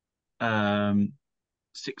watched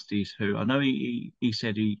 60s Who. I know he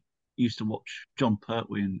said he used to watch John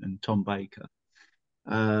Pertwee and Tom Baker.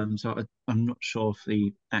 So I'm not sure if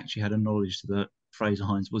he actually had a knowledge that Fraser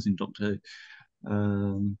Hines was in Doctor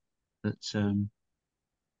Who.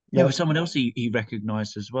 There was someone else he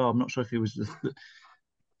recognised as well. I'm not sure if he was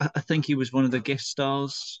I think he was one of the guest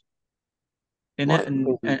stars in it, and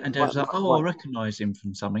I was like, "Oh, I recognise him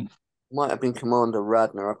from something." Might have been Commander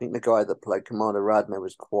Radner. I think the guy that played Commander Radner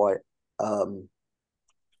was quite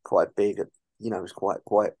big. Was quite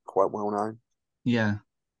well known. Yeah.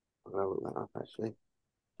 I wrote that up actually.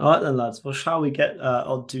 All right then, lads. Well, shall we get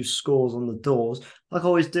on to scores on the doors? Like I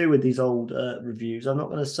always do with these old reviews, I'm not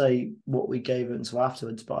going to say what we gave it until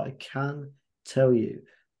afterwards, but I can tell you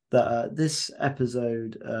that this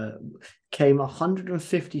episode came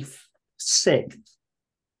 150 6th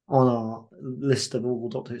on our list of all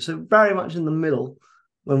Doctor Who. So very much in the middle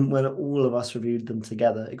when all of us reviewed them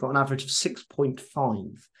together. It got an average of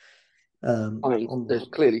 6.5. I mean, there's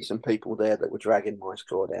clearly some people there that were dragging my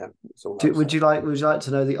score down. Would you like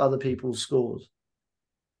to know the other people's scores?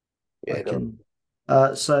 Yeah,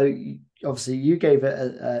 so obviously you gave it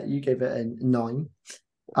a 9.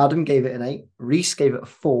 Adam gave it an 8. Reese gave it a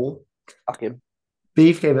 4. Fuck him.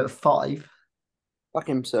 Beef gave it a 5. Fuck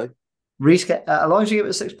him, so. Elijah gave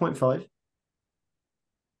it a 6.5.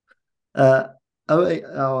 I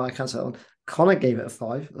can't say that one. Connor gave it a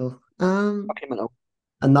 5. Fuck him and all.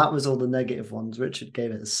 And that was all the negative ones. Richard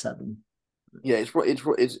gave it a 7. Yeah,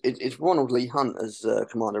 it's Ronald Lee Hunt as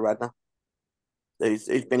Commander Radner.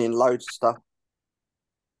 He's been in loads of stuff.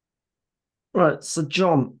 Right, so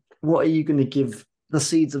John, what are you going to give the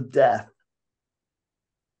Seeds of Death?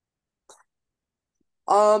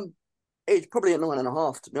 It's probably a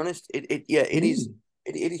 9.5, to be honest. It is.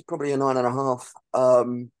 It is probably a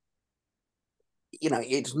 9.5.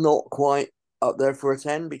 It's not quite up there for a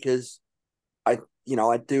 10 because I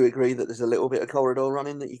do agree that there's a little bit of corridor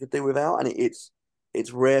running that you could do without, and it's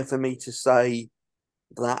rare for me to say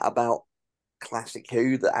that about classic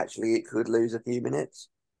Who, that actually it could lose a few minutes,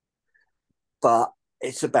 but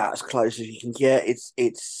it's about as close as you can get. It's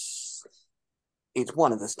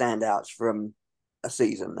one of the standouts from a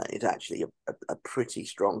season that is actually a pretty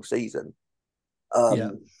strong season.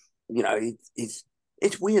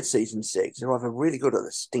 It's weird. Season 6, they're either really good or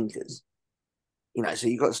the stinkers. So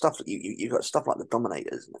you got stuff that you got stuff like the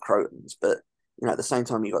Dominators and the Crotons, but at the same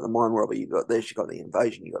time you got the Mind Robber, you got this, you got the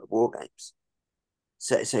Invasion, you got the War Games.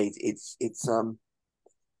 So it's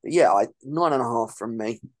 9.5 from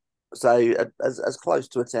me. So as close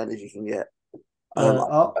to a 10 as you can get. I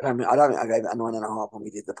don't think I gave it a 9.5 when we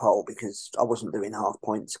did the poll because I wasn't doing half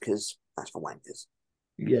points because that's for wankers.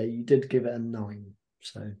 Yeah, you did give it a 9.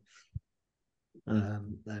 So there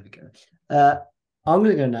we go. I'm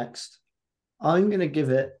going to go next. I'm going to give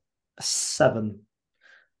it a 7.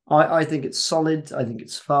 I think it's solid. I think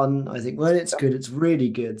it's fun. I think when it's good, it's really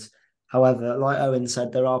good. However, like Owen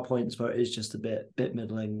said, there are points where it is just a bit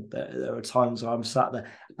middling. There are times where I'm sat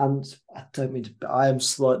there and I don't mean to, but I am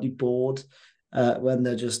slightly bored when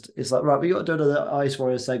it's like, right, we got to do another Ice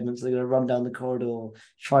Warrior segment. So they're going to run down the corridor,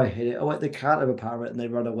 try and hit it. Oh, wait, they can't overpower it, and they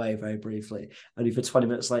run away very briefly. Only for 20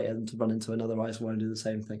 minutes later, them to run into another Ice Warrior and do the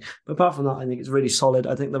same thing. But apart from that, I think it's really solid.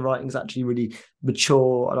 I think the writing's actually really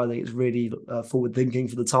mature, and I think it's really forward-thinking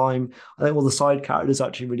for the time. I think all the side characters are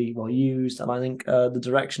actually really well used, and I think the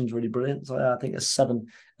direction's really brilliant. So I think it's 7.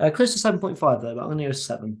 Close to 7.5, though, but I'm going to go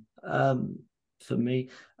 7 for me.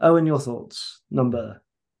 Owen, your thoughts? Number?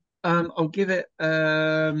 I'll give it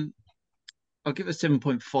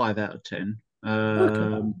 7.5 out of 10.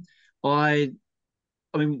 Okay. I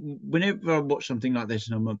mean, whenever I watch something like this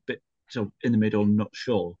and I'm a bit sort of in the middle, I'm not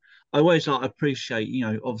sure, I always appreciate,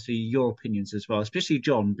 obviously your opinions as well, especially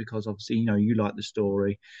John, because obviously, you like the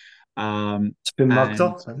story. It's been mugged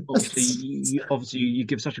off. Obviously, you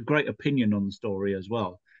give such a great opinion on the story as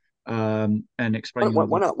well. And explaining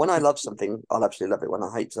when I love something, I'll absolutely love it. When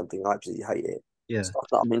I hate something, I absolutely hate it. Yeah. Stuff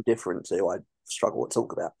that I'm indifferent to, I struggle to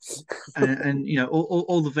talk about. and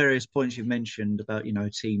all the various points you've mentioned about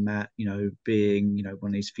T-Mat, being one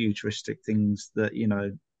of these futuristic things that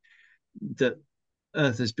that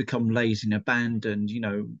Earth has become lazy and abandoned,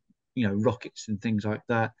 rockets and things like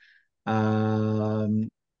that. And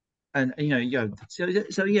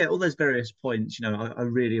so yeah, all those various points, I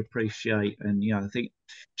really appreciate, and I think,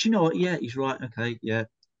 do you know what? Yeah, he's right. Okay, yeah,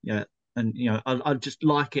 and I just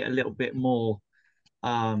like it a little bit more,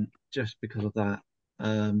 just because of that.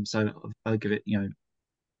 So I'll give it,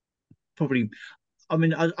 probably. I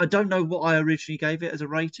mean, I don't know what I originally gave it as a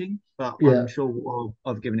rating, but I'm sure what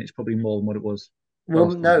I've given it's probably more than what it was.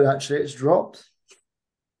 Well, no, actually, it's dropped.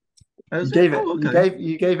 You gave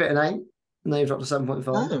it an 8, and then you dropped to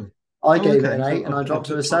 7.5. I gave it an 8, and I dropped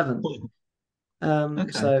to a 7.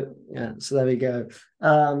 Okay. So there we go.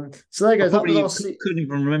 So there you go. Couldn't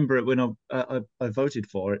even remember it when I voted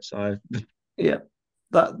for it. So yeah,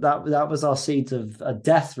 that was our Seeds of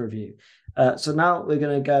Death review. So now we're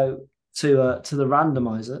going to go to the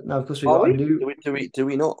randomizer. Now, of course, we've got a new. Do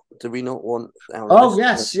we not want our? Oh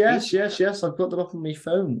yes. I've got them up on my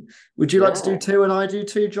phone. Would you like to do 2 and I do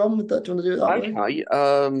 2, John? Do you want to do it that way?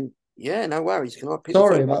 Okay. Yeah, no worries. Can I pick?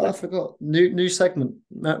 Sorry about that. I forgot. New segment.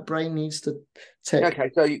 Brain needs to tick. Okay,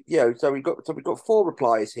 so we've got 4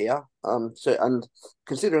 replies here. And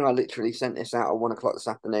considering I literally sent this out at 1:00 this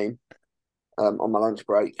afternoon, on my lunch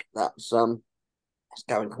break, that's it's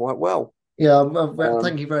going quite well. Yeah,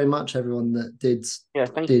 thank you very much, everyone that did. Yeah,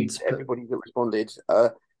 thank you to everybody that responded.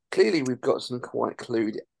 clearly we've got some quite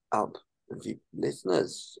clued up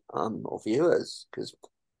listeners or viewers because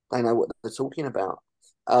they know what they're talking about.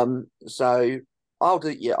 So I'll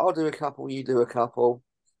do a couple, you do a couple.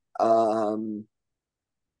 I'll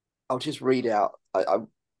just read out. Do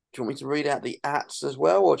you want me to read out the ats as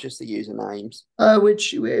well, or just the usernames?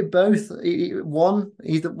 Which both one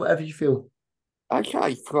either whatever you feel.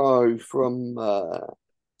 Okay, from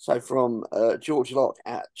George Lock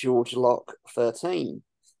at George Lock 13.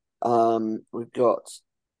 We've got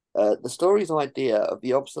the story's idea of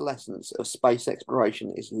the obsolescence of space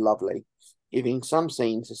exploration is lovely, giving some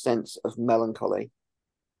scenes a sense of melancholy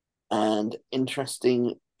and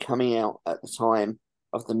interesting coming out at the time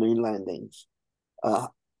of the moon landings.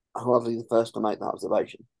 Hardly the first to make that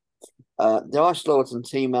observation. The Ice Lords and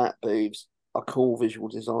T-Mat booths are cool visual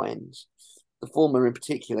designs. The former in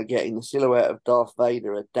particular getting the silhouette of Darth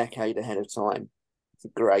Vader a decade ahead of time. It's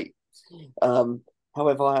great.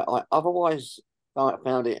 However, I otherwise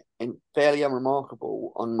found it fairly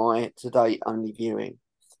unremarkable on my to-date only viewing.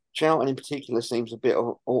 Charlton in particular seems a bit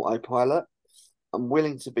of autopilot. I'm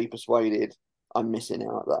willing to be persuaded. I'm missing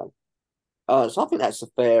out though. So I think that's a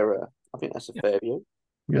fair. I think that's a fair view.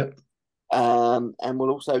 Yep. And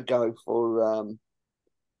we'll also go for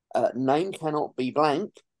name cannot be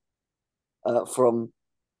blank from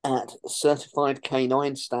at certified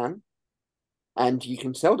K9 Stan, and you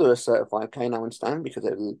can tell they're a certified K9 Stan because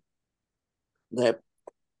their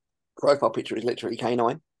profile picture is literally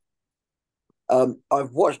K9.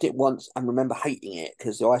 I've watched it once and remember hating it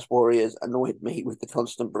because the Ice Warriors annoyed me with the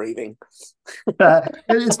constant breathing.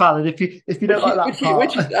 It's valid if you don't like that part.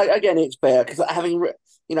 Which is, again, it's fair because having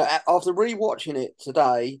after rewatching it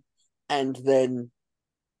today, and then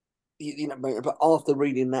but after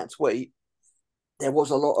reading that tweet, there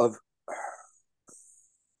was a lot of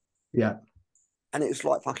yeah, and it's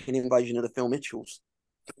like fucking Invasion of the Phil Mitchells.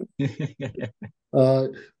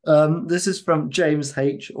 This is from James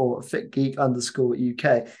H or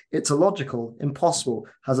FitGeek_UK. It's illogical, impossible,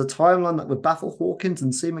 has a timeline that would baffle Hawkins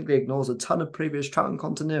and seemingly ignores a ton of previous Troughton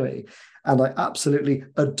continuity. And I absolutely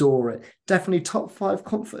adore it. Definitely top 5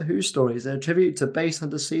 Comfort Who stories. They're a tribute to base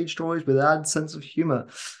Under Siege stories with an added sense of humor.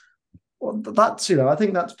 Well, that's, I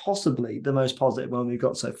think that's possibly the most positive one we've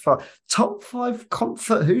got so far. Top 5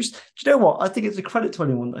 Comfort Who's. Do you know what? I think it's a credit to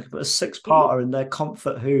anyone that could put a 6-parter in their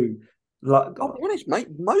Comfort Who. I'll be honest, mate.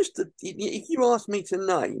 If you ask me to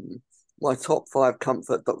name my top 5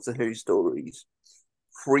 Comfort Doctor Who stories,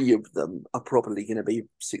 3 of them are probably going to be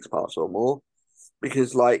 6 parts or more.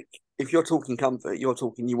 Because, if you're talking comfort, you're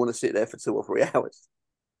talking you want to sit there for 2 or 3 hours.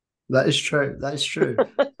 That is true. That is true.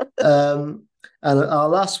 And our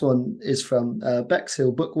last one is from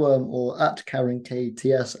Bexhill Bookworm or at Karen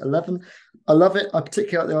KTS11. I love it. I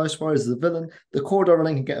particularly like the Ice Warriors as a villain. The corridor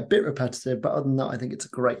running can get a bit repetitive, but other than that, I think it's a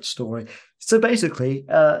great story. So basically,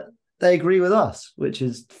 they agree with us, which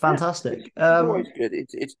is fantastic. It's always good.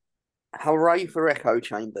 It's hooray for echo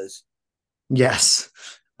chambers. Yes,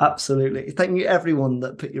 absolutely. Thank you everyone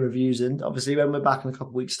that put your reviews in. Obviously, when we're back in a couple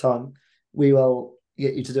of weeks' time, we will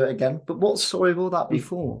get you to do it again. But what story will that be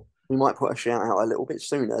for? We might put a shout out a little bit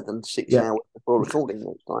sooner than 6 hours before recording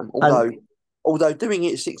next time. Although doing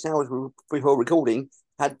it 6 hours before recording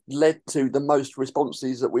had led to the most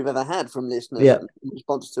responses that we've ever had from listeners in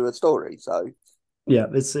response to a story. So yeah,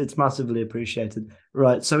 it's massively appreciated.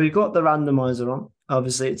 Right, so we've got the randomizer on.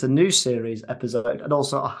 Obviously, it's a new series episode, and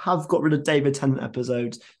also I have got rid of David Tennant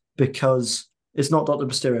episodes because it's not Dr.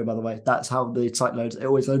 Mysterio, by the way. That's how the site loads. It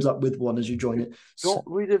always loads up with one as you join it. Got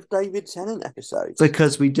rid of David Tennant episodes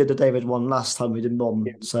because we did a David one last time. We did one.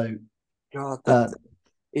 So, God,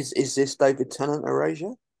 is this David Tennant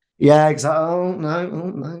erasure? Yeah, exactly. Oh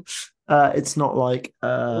no. It's not like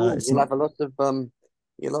you'll have a lot of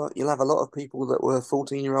you'll have a lot of people that were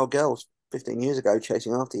 14-year-old girls 15 years ago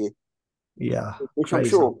chasing after you. Yeah, which I'm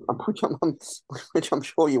sure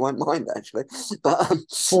you won't mind actually. But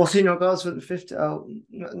 14-year-old girls with 50. Oh,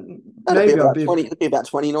 maybe it'd be about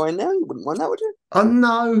 29 now. You wouldn't mind that, would you? Oh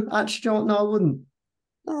no, actually, no, I wouldn't.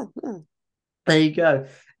 No. There you go.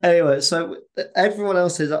 Anyway, so everyone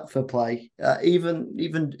else is up for play. Even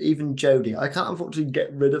Jodie. I can't unfortunately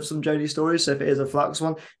get rid of some Jodie stories. So if it is a Flux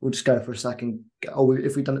one, we'll just go for a second. Or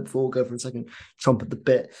if we've done it before, we'll go for a second chomp at the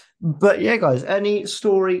bit. But yeah, guys, any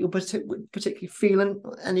story you're particularly feeling?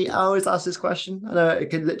 Any hours to ask this question? I know it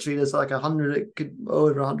could literally, there's like 100. It could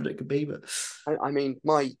over 100. It could be, but I mean,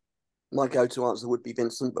 my go-to answer would be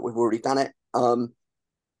Vincent, but we've already done it.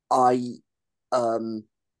 I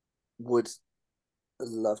would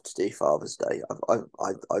love to do Father's Day. I've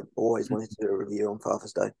always wanted to do a review on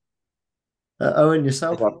Father's Day. Owen,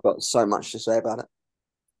 yourself? I've got so much to say about it.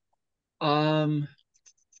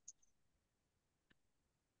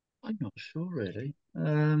 I'm not sure really.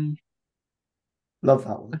 Love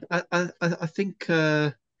that one. I think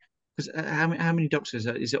because how many Doctors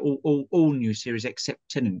is it? All new series except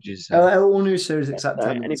Tennant? Did you say? All new series except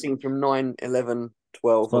Tennant's. Anything from 9, 11,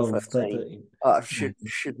 12, or 12, 13. 13.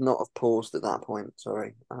 Should not have paused at that point.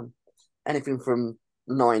 Sorry. Anything from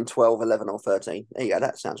 9, 12, 11, or 13. There you go.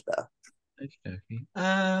 That sounds better. Okay.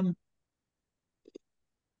 I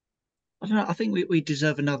don't know. I think we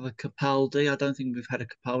deserve another Capaldi. I don't think we've had a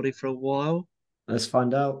Capaldi for a while. Let's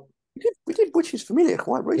find out. We did which is familiar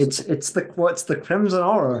quite recently. It's the Crimson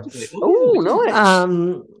Aura. Oh,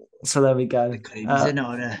 nice. So there we go. The Crimson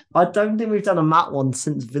Aura. I don't think we've done a Matt one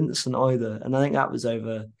since Vincent either, and I think that was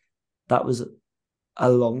a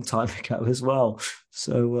long time ago as well.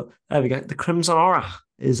 So there we go. The Crimson Aura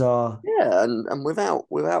is our and without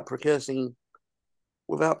precursing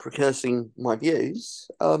my views,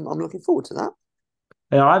 I'm looking forward to that.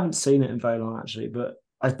 Yeah, I haven't seen it in very long actually, but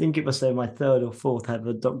I think it was say my third or fourth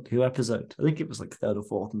ever Doctor Who episode. I think it was like third or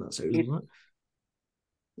fourth in that series, wasn't it?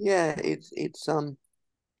 Yeah, it's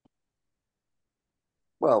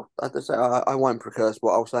well, as I say, I won't precurse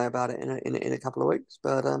what I'll say about it in a couple of weeks,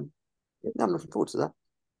 but yeah, I'm looking forward to that.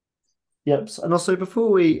 Yep. And also,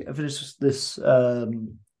 before we finish this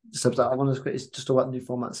episode, I want to quickly just talk about the new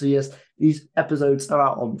format. So yes, these episodes are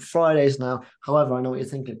out on Fridays now. However, I know what you're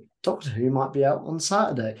thinking. Doctor Who might be out on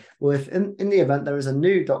Saturday. Well, if in the event there is a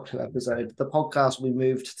new Doctor Who episode, the podcast will be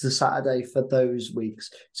moved to Saturday for those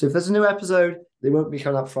weeks. So if there's a new episode, they won't be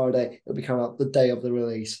coming up Friday. It'll be coming up the day of the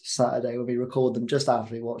release. Saturday, we'll be record them just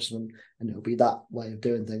after we watch them, and it'll be that way of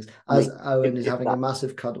doing things. As Owen is having a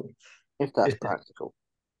massive cuddle. If that's practical.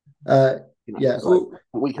 Yeah,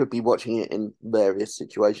 we could be watching it in various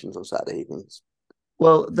situations on Saturday evenings.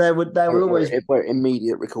 Well, there will always where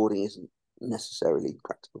immediate recording isn't necessarily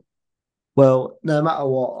practical. Well, no matter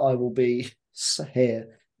what, I will be here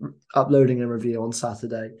uploading a review on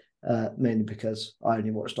Saturday, mainly because I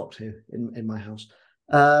only watch Doctor Who in my house.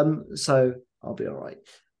 So I'll be all right.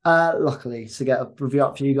 Luckily, to get a review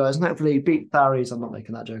up for you guys, and hopefully beat Barry's. I'm not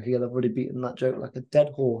making that joke again. I've already beaten that joke like a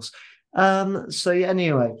dead horse. So yeah,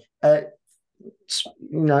 anyway,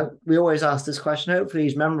 we always ask this question. Hopefully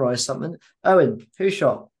he's memorized something. Owen, Who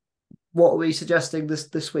Shot? What are we suggesting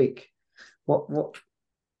this week? What?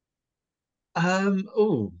 Good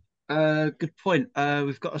point.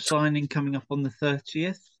 We've got a signing coming up on the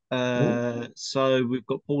 30th. So we've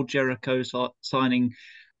got Paul Jericho signing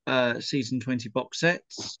season 20 box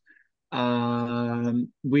sets.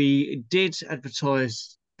 We did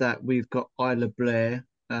advertise that we've got Isla Blair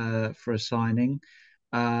for a signing.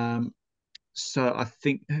 So I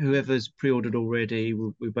think whoever's pre-ordered already,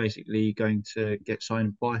 we're basically going to get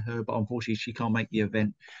signed by her, but unfortunately she can't make the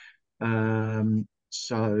event.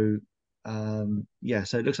 So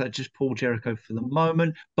it looks like just Paul Jericho for the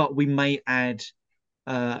moment, but we may add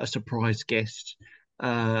a surprise guest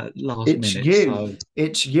last minute.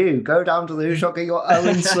 It's you. Go down to the Who Shot, get your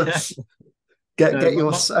Owens. Get your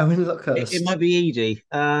Owen Luckhurst. It might be Edie.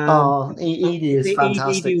 Edie is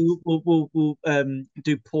fantastic. Edie will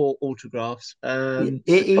do poor autographs. Edie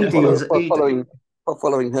is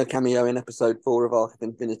following her cameo in episode 4 of Arc of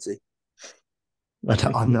Infinity.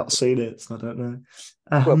 I've not seen it, so I don't know.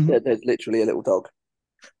 There's literally a little dog.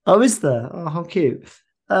 Oh, is there? Oh, how cute.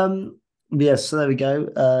 Yes, so there we go.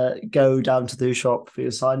 Go down to the Who Shop for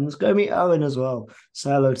your signings. Go meet Owen as well. Say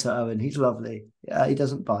hello to Owen. He's lovely. He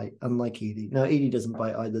doesn't bite, unlike Edie. No, Edie doesn't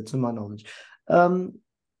bite either, to my knowledge. Well,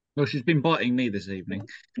 she's been biting me this evening.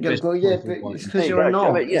 Yeah, but it's because you're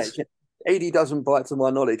not. Edie doesn't bite, to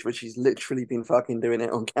my knowledge, but she's literally been fucking doing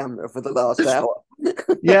it on camera for the last hour.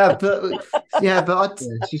 but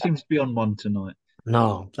she seems to be on one tonight.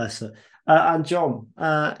 No, bless her. And John,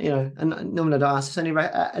 and normally I don't ask this.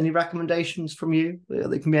 Any recommendations from you?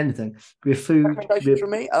 They can be anything. It could be food. Recommendations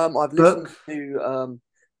from me. I've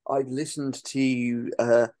listened to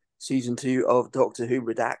season 2 of Doctor Who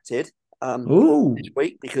Redacted this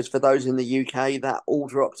week, because for those in the UK, that all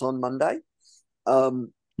dropped on Monday.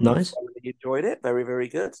 Nice. I really enjoyed it. Very, very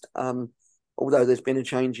good. Although there's been a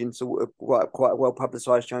change in sort of quite a well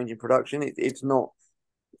publicised change in production, it's not.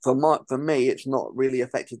 For me, it's not really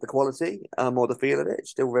affected the quality or the feel of it. It's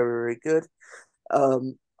still very, very good.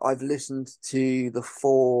 I've listened to the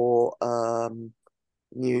 4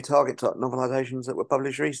 new Target novelizations that were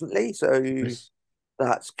published recently. So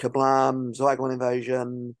that's Kablam, Zygon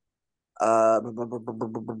Invasion. What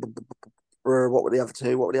were the other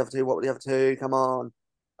two? Come on.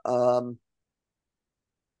 I'll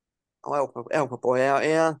help a boy out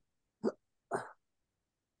here.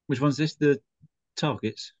 Which one's this? The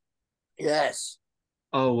Targets? Yes.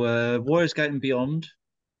 Oh, Warriors Gate and Beyond.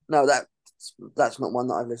 No, that's not one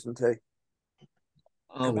that I've listened to.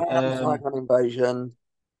 Oh, Kabam, Saigon Invasion.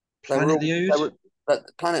 They were Planet of all the they Ood. were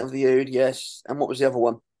Planet of the Ood, yes. And what was the other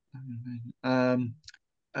one?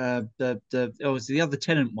 It's the other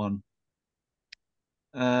Tenant one.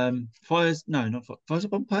 Fires. No, not Fires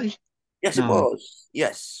of Pompeii. Yes, it No. was.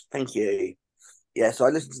 Yes, thank you. Yeah, so I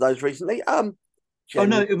listened to those recently. Oh no,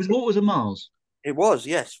 Genuine. it was Waters of Mars. It was,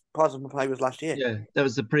 yes. Prize of Play was last year. Yeah, that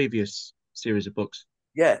was the previous series of books.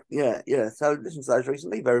 Yeah, yeah, yeah. So I listened to those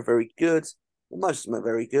recently. Very, very good. Well, most of them are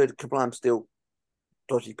very good. Kablam still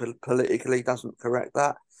dodgy politically, doesn't correct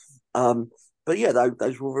that. But yeah,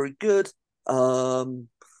 those were all very good.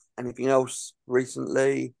 Anything else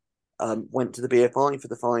recently? Went to the BFI for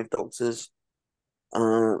the Five Doctors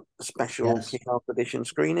special Yes. kick-off edition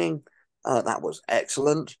screening. That was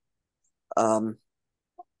excellent. Um,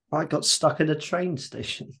 I got stuck in a train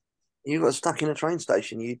station. you got stuck in a train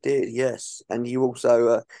station. You did, yes, and you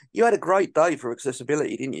also you had a great day for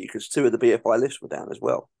accessibility, didn't you? Because two of the BFI lifts were down as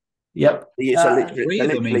well. Yep. Three of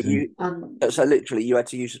them even. So literally you had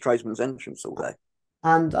to use the tradesman's entrance all day.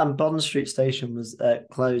 And Bond Street Station was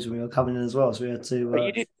closed when we were coming in as well, so we had to. But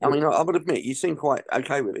you did. I mean, I would admit you seemed quite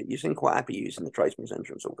okay with it. You seemed quite happy using the tradesman's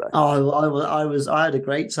entrance all day. I had a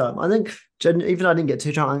great time. I think even though I didn't get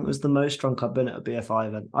too drunk, I think it was the most drunk I've been at a BFI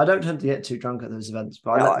event. I don't tend to get too drunk at those events,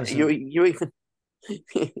 but I let myself. You even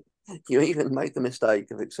you even made the mistake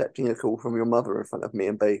of accepting a call from your mother in front of me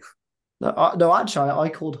and Beef. No, actually, I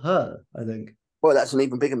called her. I think. Well, that's an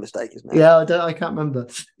even bigger mistake, isn't it? Yeah, I can't remember.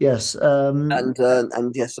 Yes. And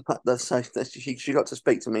yes, she got to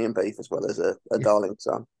speak to me and Beef as well as a darling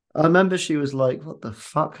son. I remember she was like, "What the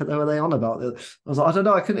fuck were they on about?" I was like, "I don't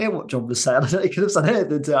know. I couldn't hear what John was saying. I don't know. He could have said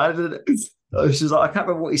anything. I don't know." She was like, "I can't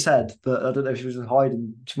remember what he said, but I don't know if she was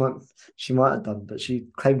hiding. She might have done, but she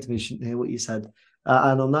claimed to me she didn't hear what you said."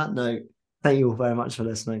 And on that note, thank you all very much for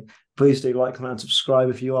listening. Please do like, comment, and subscribe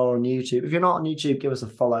if you are on YouTube. If you're not on YouTube, give us a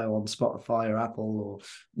follow on Spotify or Apple or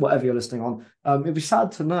whatever you're listening on. It'd be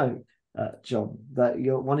sad to know, John, that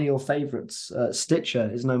one of your favorites, Stitcher,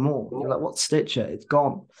 is no more. You're like, what's Stitcher? It's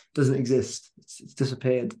gone. It doesn't exist. It's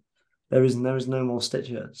disappeared. There is no more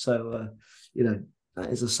Stitcher. So that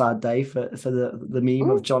is a sad day for the meme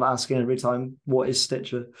of John asking every time, "What is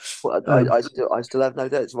Stitcher?" Well, I still have no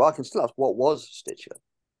doubts. Well, I can still ask what was Stitcher.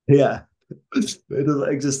 Yeah, it doesn't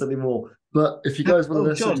exist anymore. But if you guys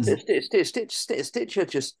want to listen,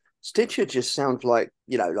 Stitcher just sounds like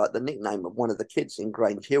like the nickname of one of the kids in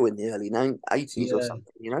Grange Hill in the early 80s or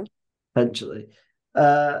something. Eventually.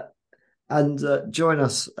 And join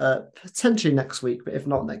us potentially next week, but if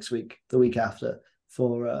not next week, the week after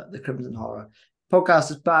for the Crimson Horror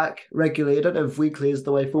podcast is back regularly. I don't know if weekly is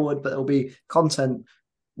the way forward, but there'll be content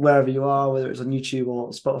wherever you are, whether it's on YouTube or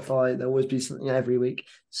Spotify. There'll always be something every week.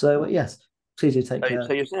 So yes, please do take care.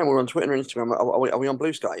 So you're saying we're on Twitter and Instagram? Are we on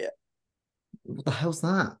Blue Sky yet? What the hell's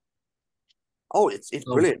that? Oh, it's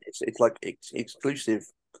brilliant. It's like exclusive.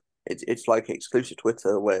 It's like exclusive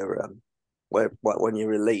Twitter where when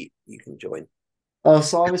you're elite you can join. Oh,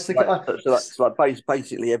 so I was thinking.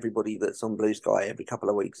 Basically everybody that's on Blue Sky every couple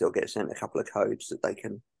of weeks they'll get sent a couple of codes that they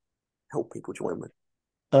can help people join with.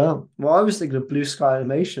 Oh, well, I was thinking of Blue Sky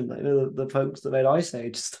Animation, like the folks that made Ice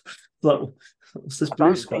Age. Like, what's this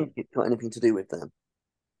Blue Sky? I don't think it's got anything to do with them.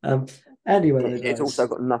 Anyway, it's also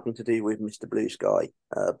got nothing to do with Mr. Blue Sky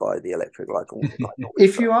by the Electric Light.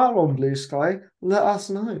 If you are on Blue Sky, let us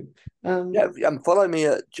know. Follow me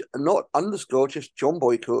at just John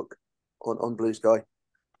Boy Cook on Blue Sky.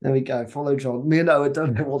 There we go. Follow John. Me and Noah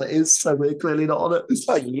don't know what it is, so we're clearly not on it.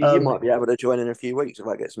 Oh, you might be able to join in a few weeks if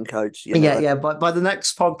I get some codes. But by the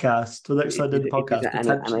next podcast, the next time I do the podcast,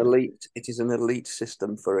 potentially. It is an elite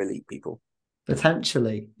system for elite people.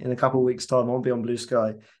 Potentially, in a couple of weeks' time, I'll be on Blue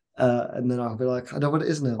Sky. And then I'll be like, I know what it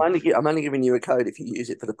is now. I'm only giving you a code if you use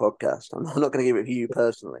it for the podcast. I'm not going to give it for you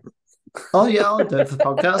personally. Oh yeah, I'll do it for the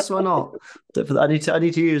podcast. Why not? I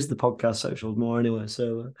need to use the podcast socials more anyway.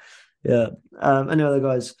 So yeah. Anyway,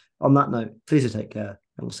 guys. On that note, please do take care,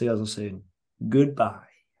 and we'll see you guys all soon. Goodbye.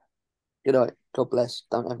 Good night. God bless.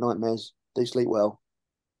 Don't have nightmares. Do sleep well.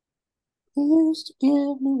 He used to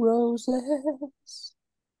give me roses.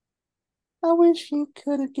 I wish he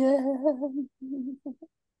could again.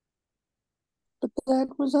 But that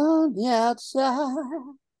was on the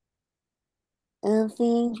outside. And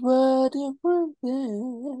things were different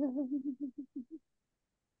then.